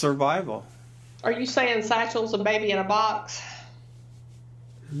 It's survival. Are you saying Satchel's a baby in a box?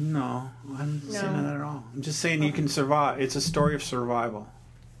 No, I'm not saying that at all. I'm just saying you can survive. It's a story of survival.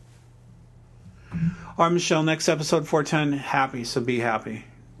 All right, Michelle, next episode 410, happy, so be happy.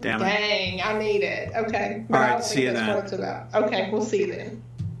 Damn it. Dang, I need it. Okay. All right, see you then. That's what it's about. Okay, we'll see you then.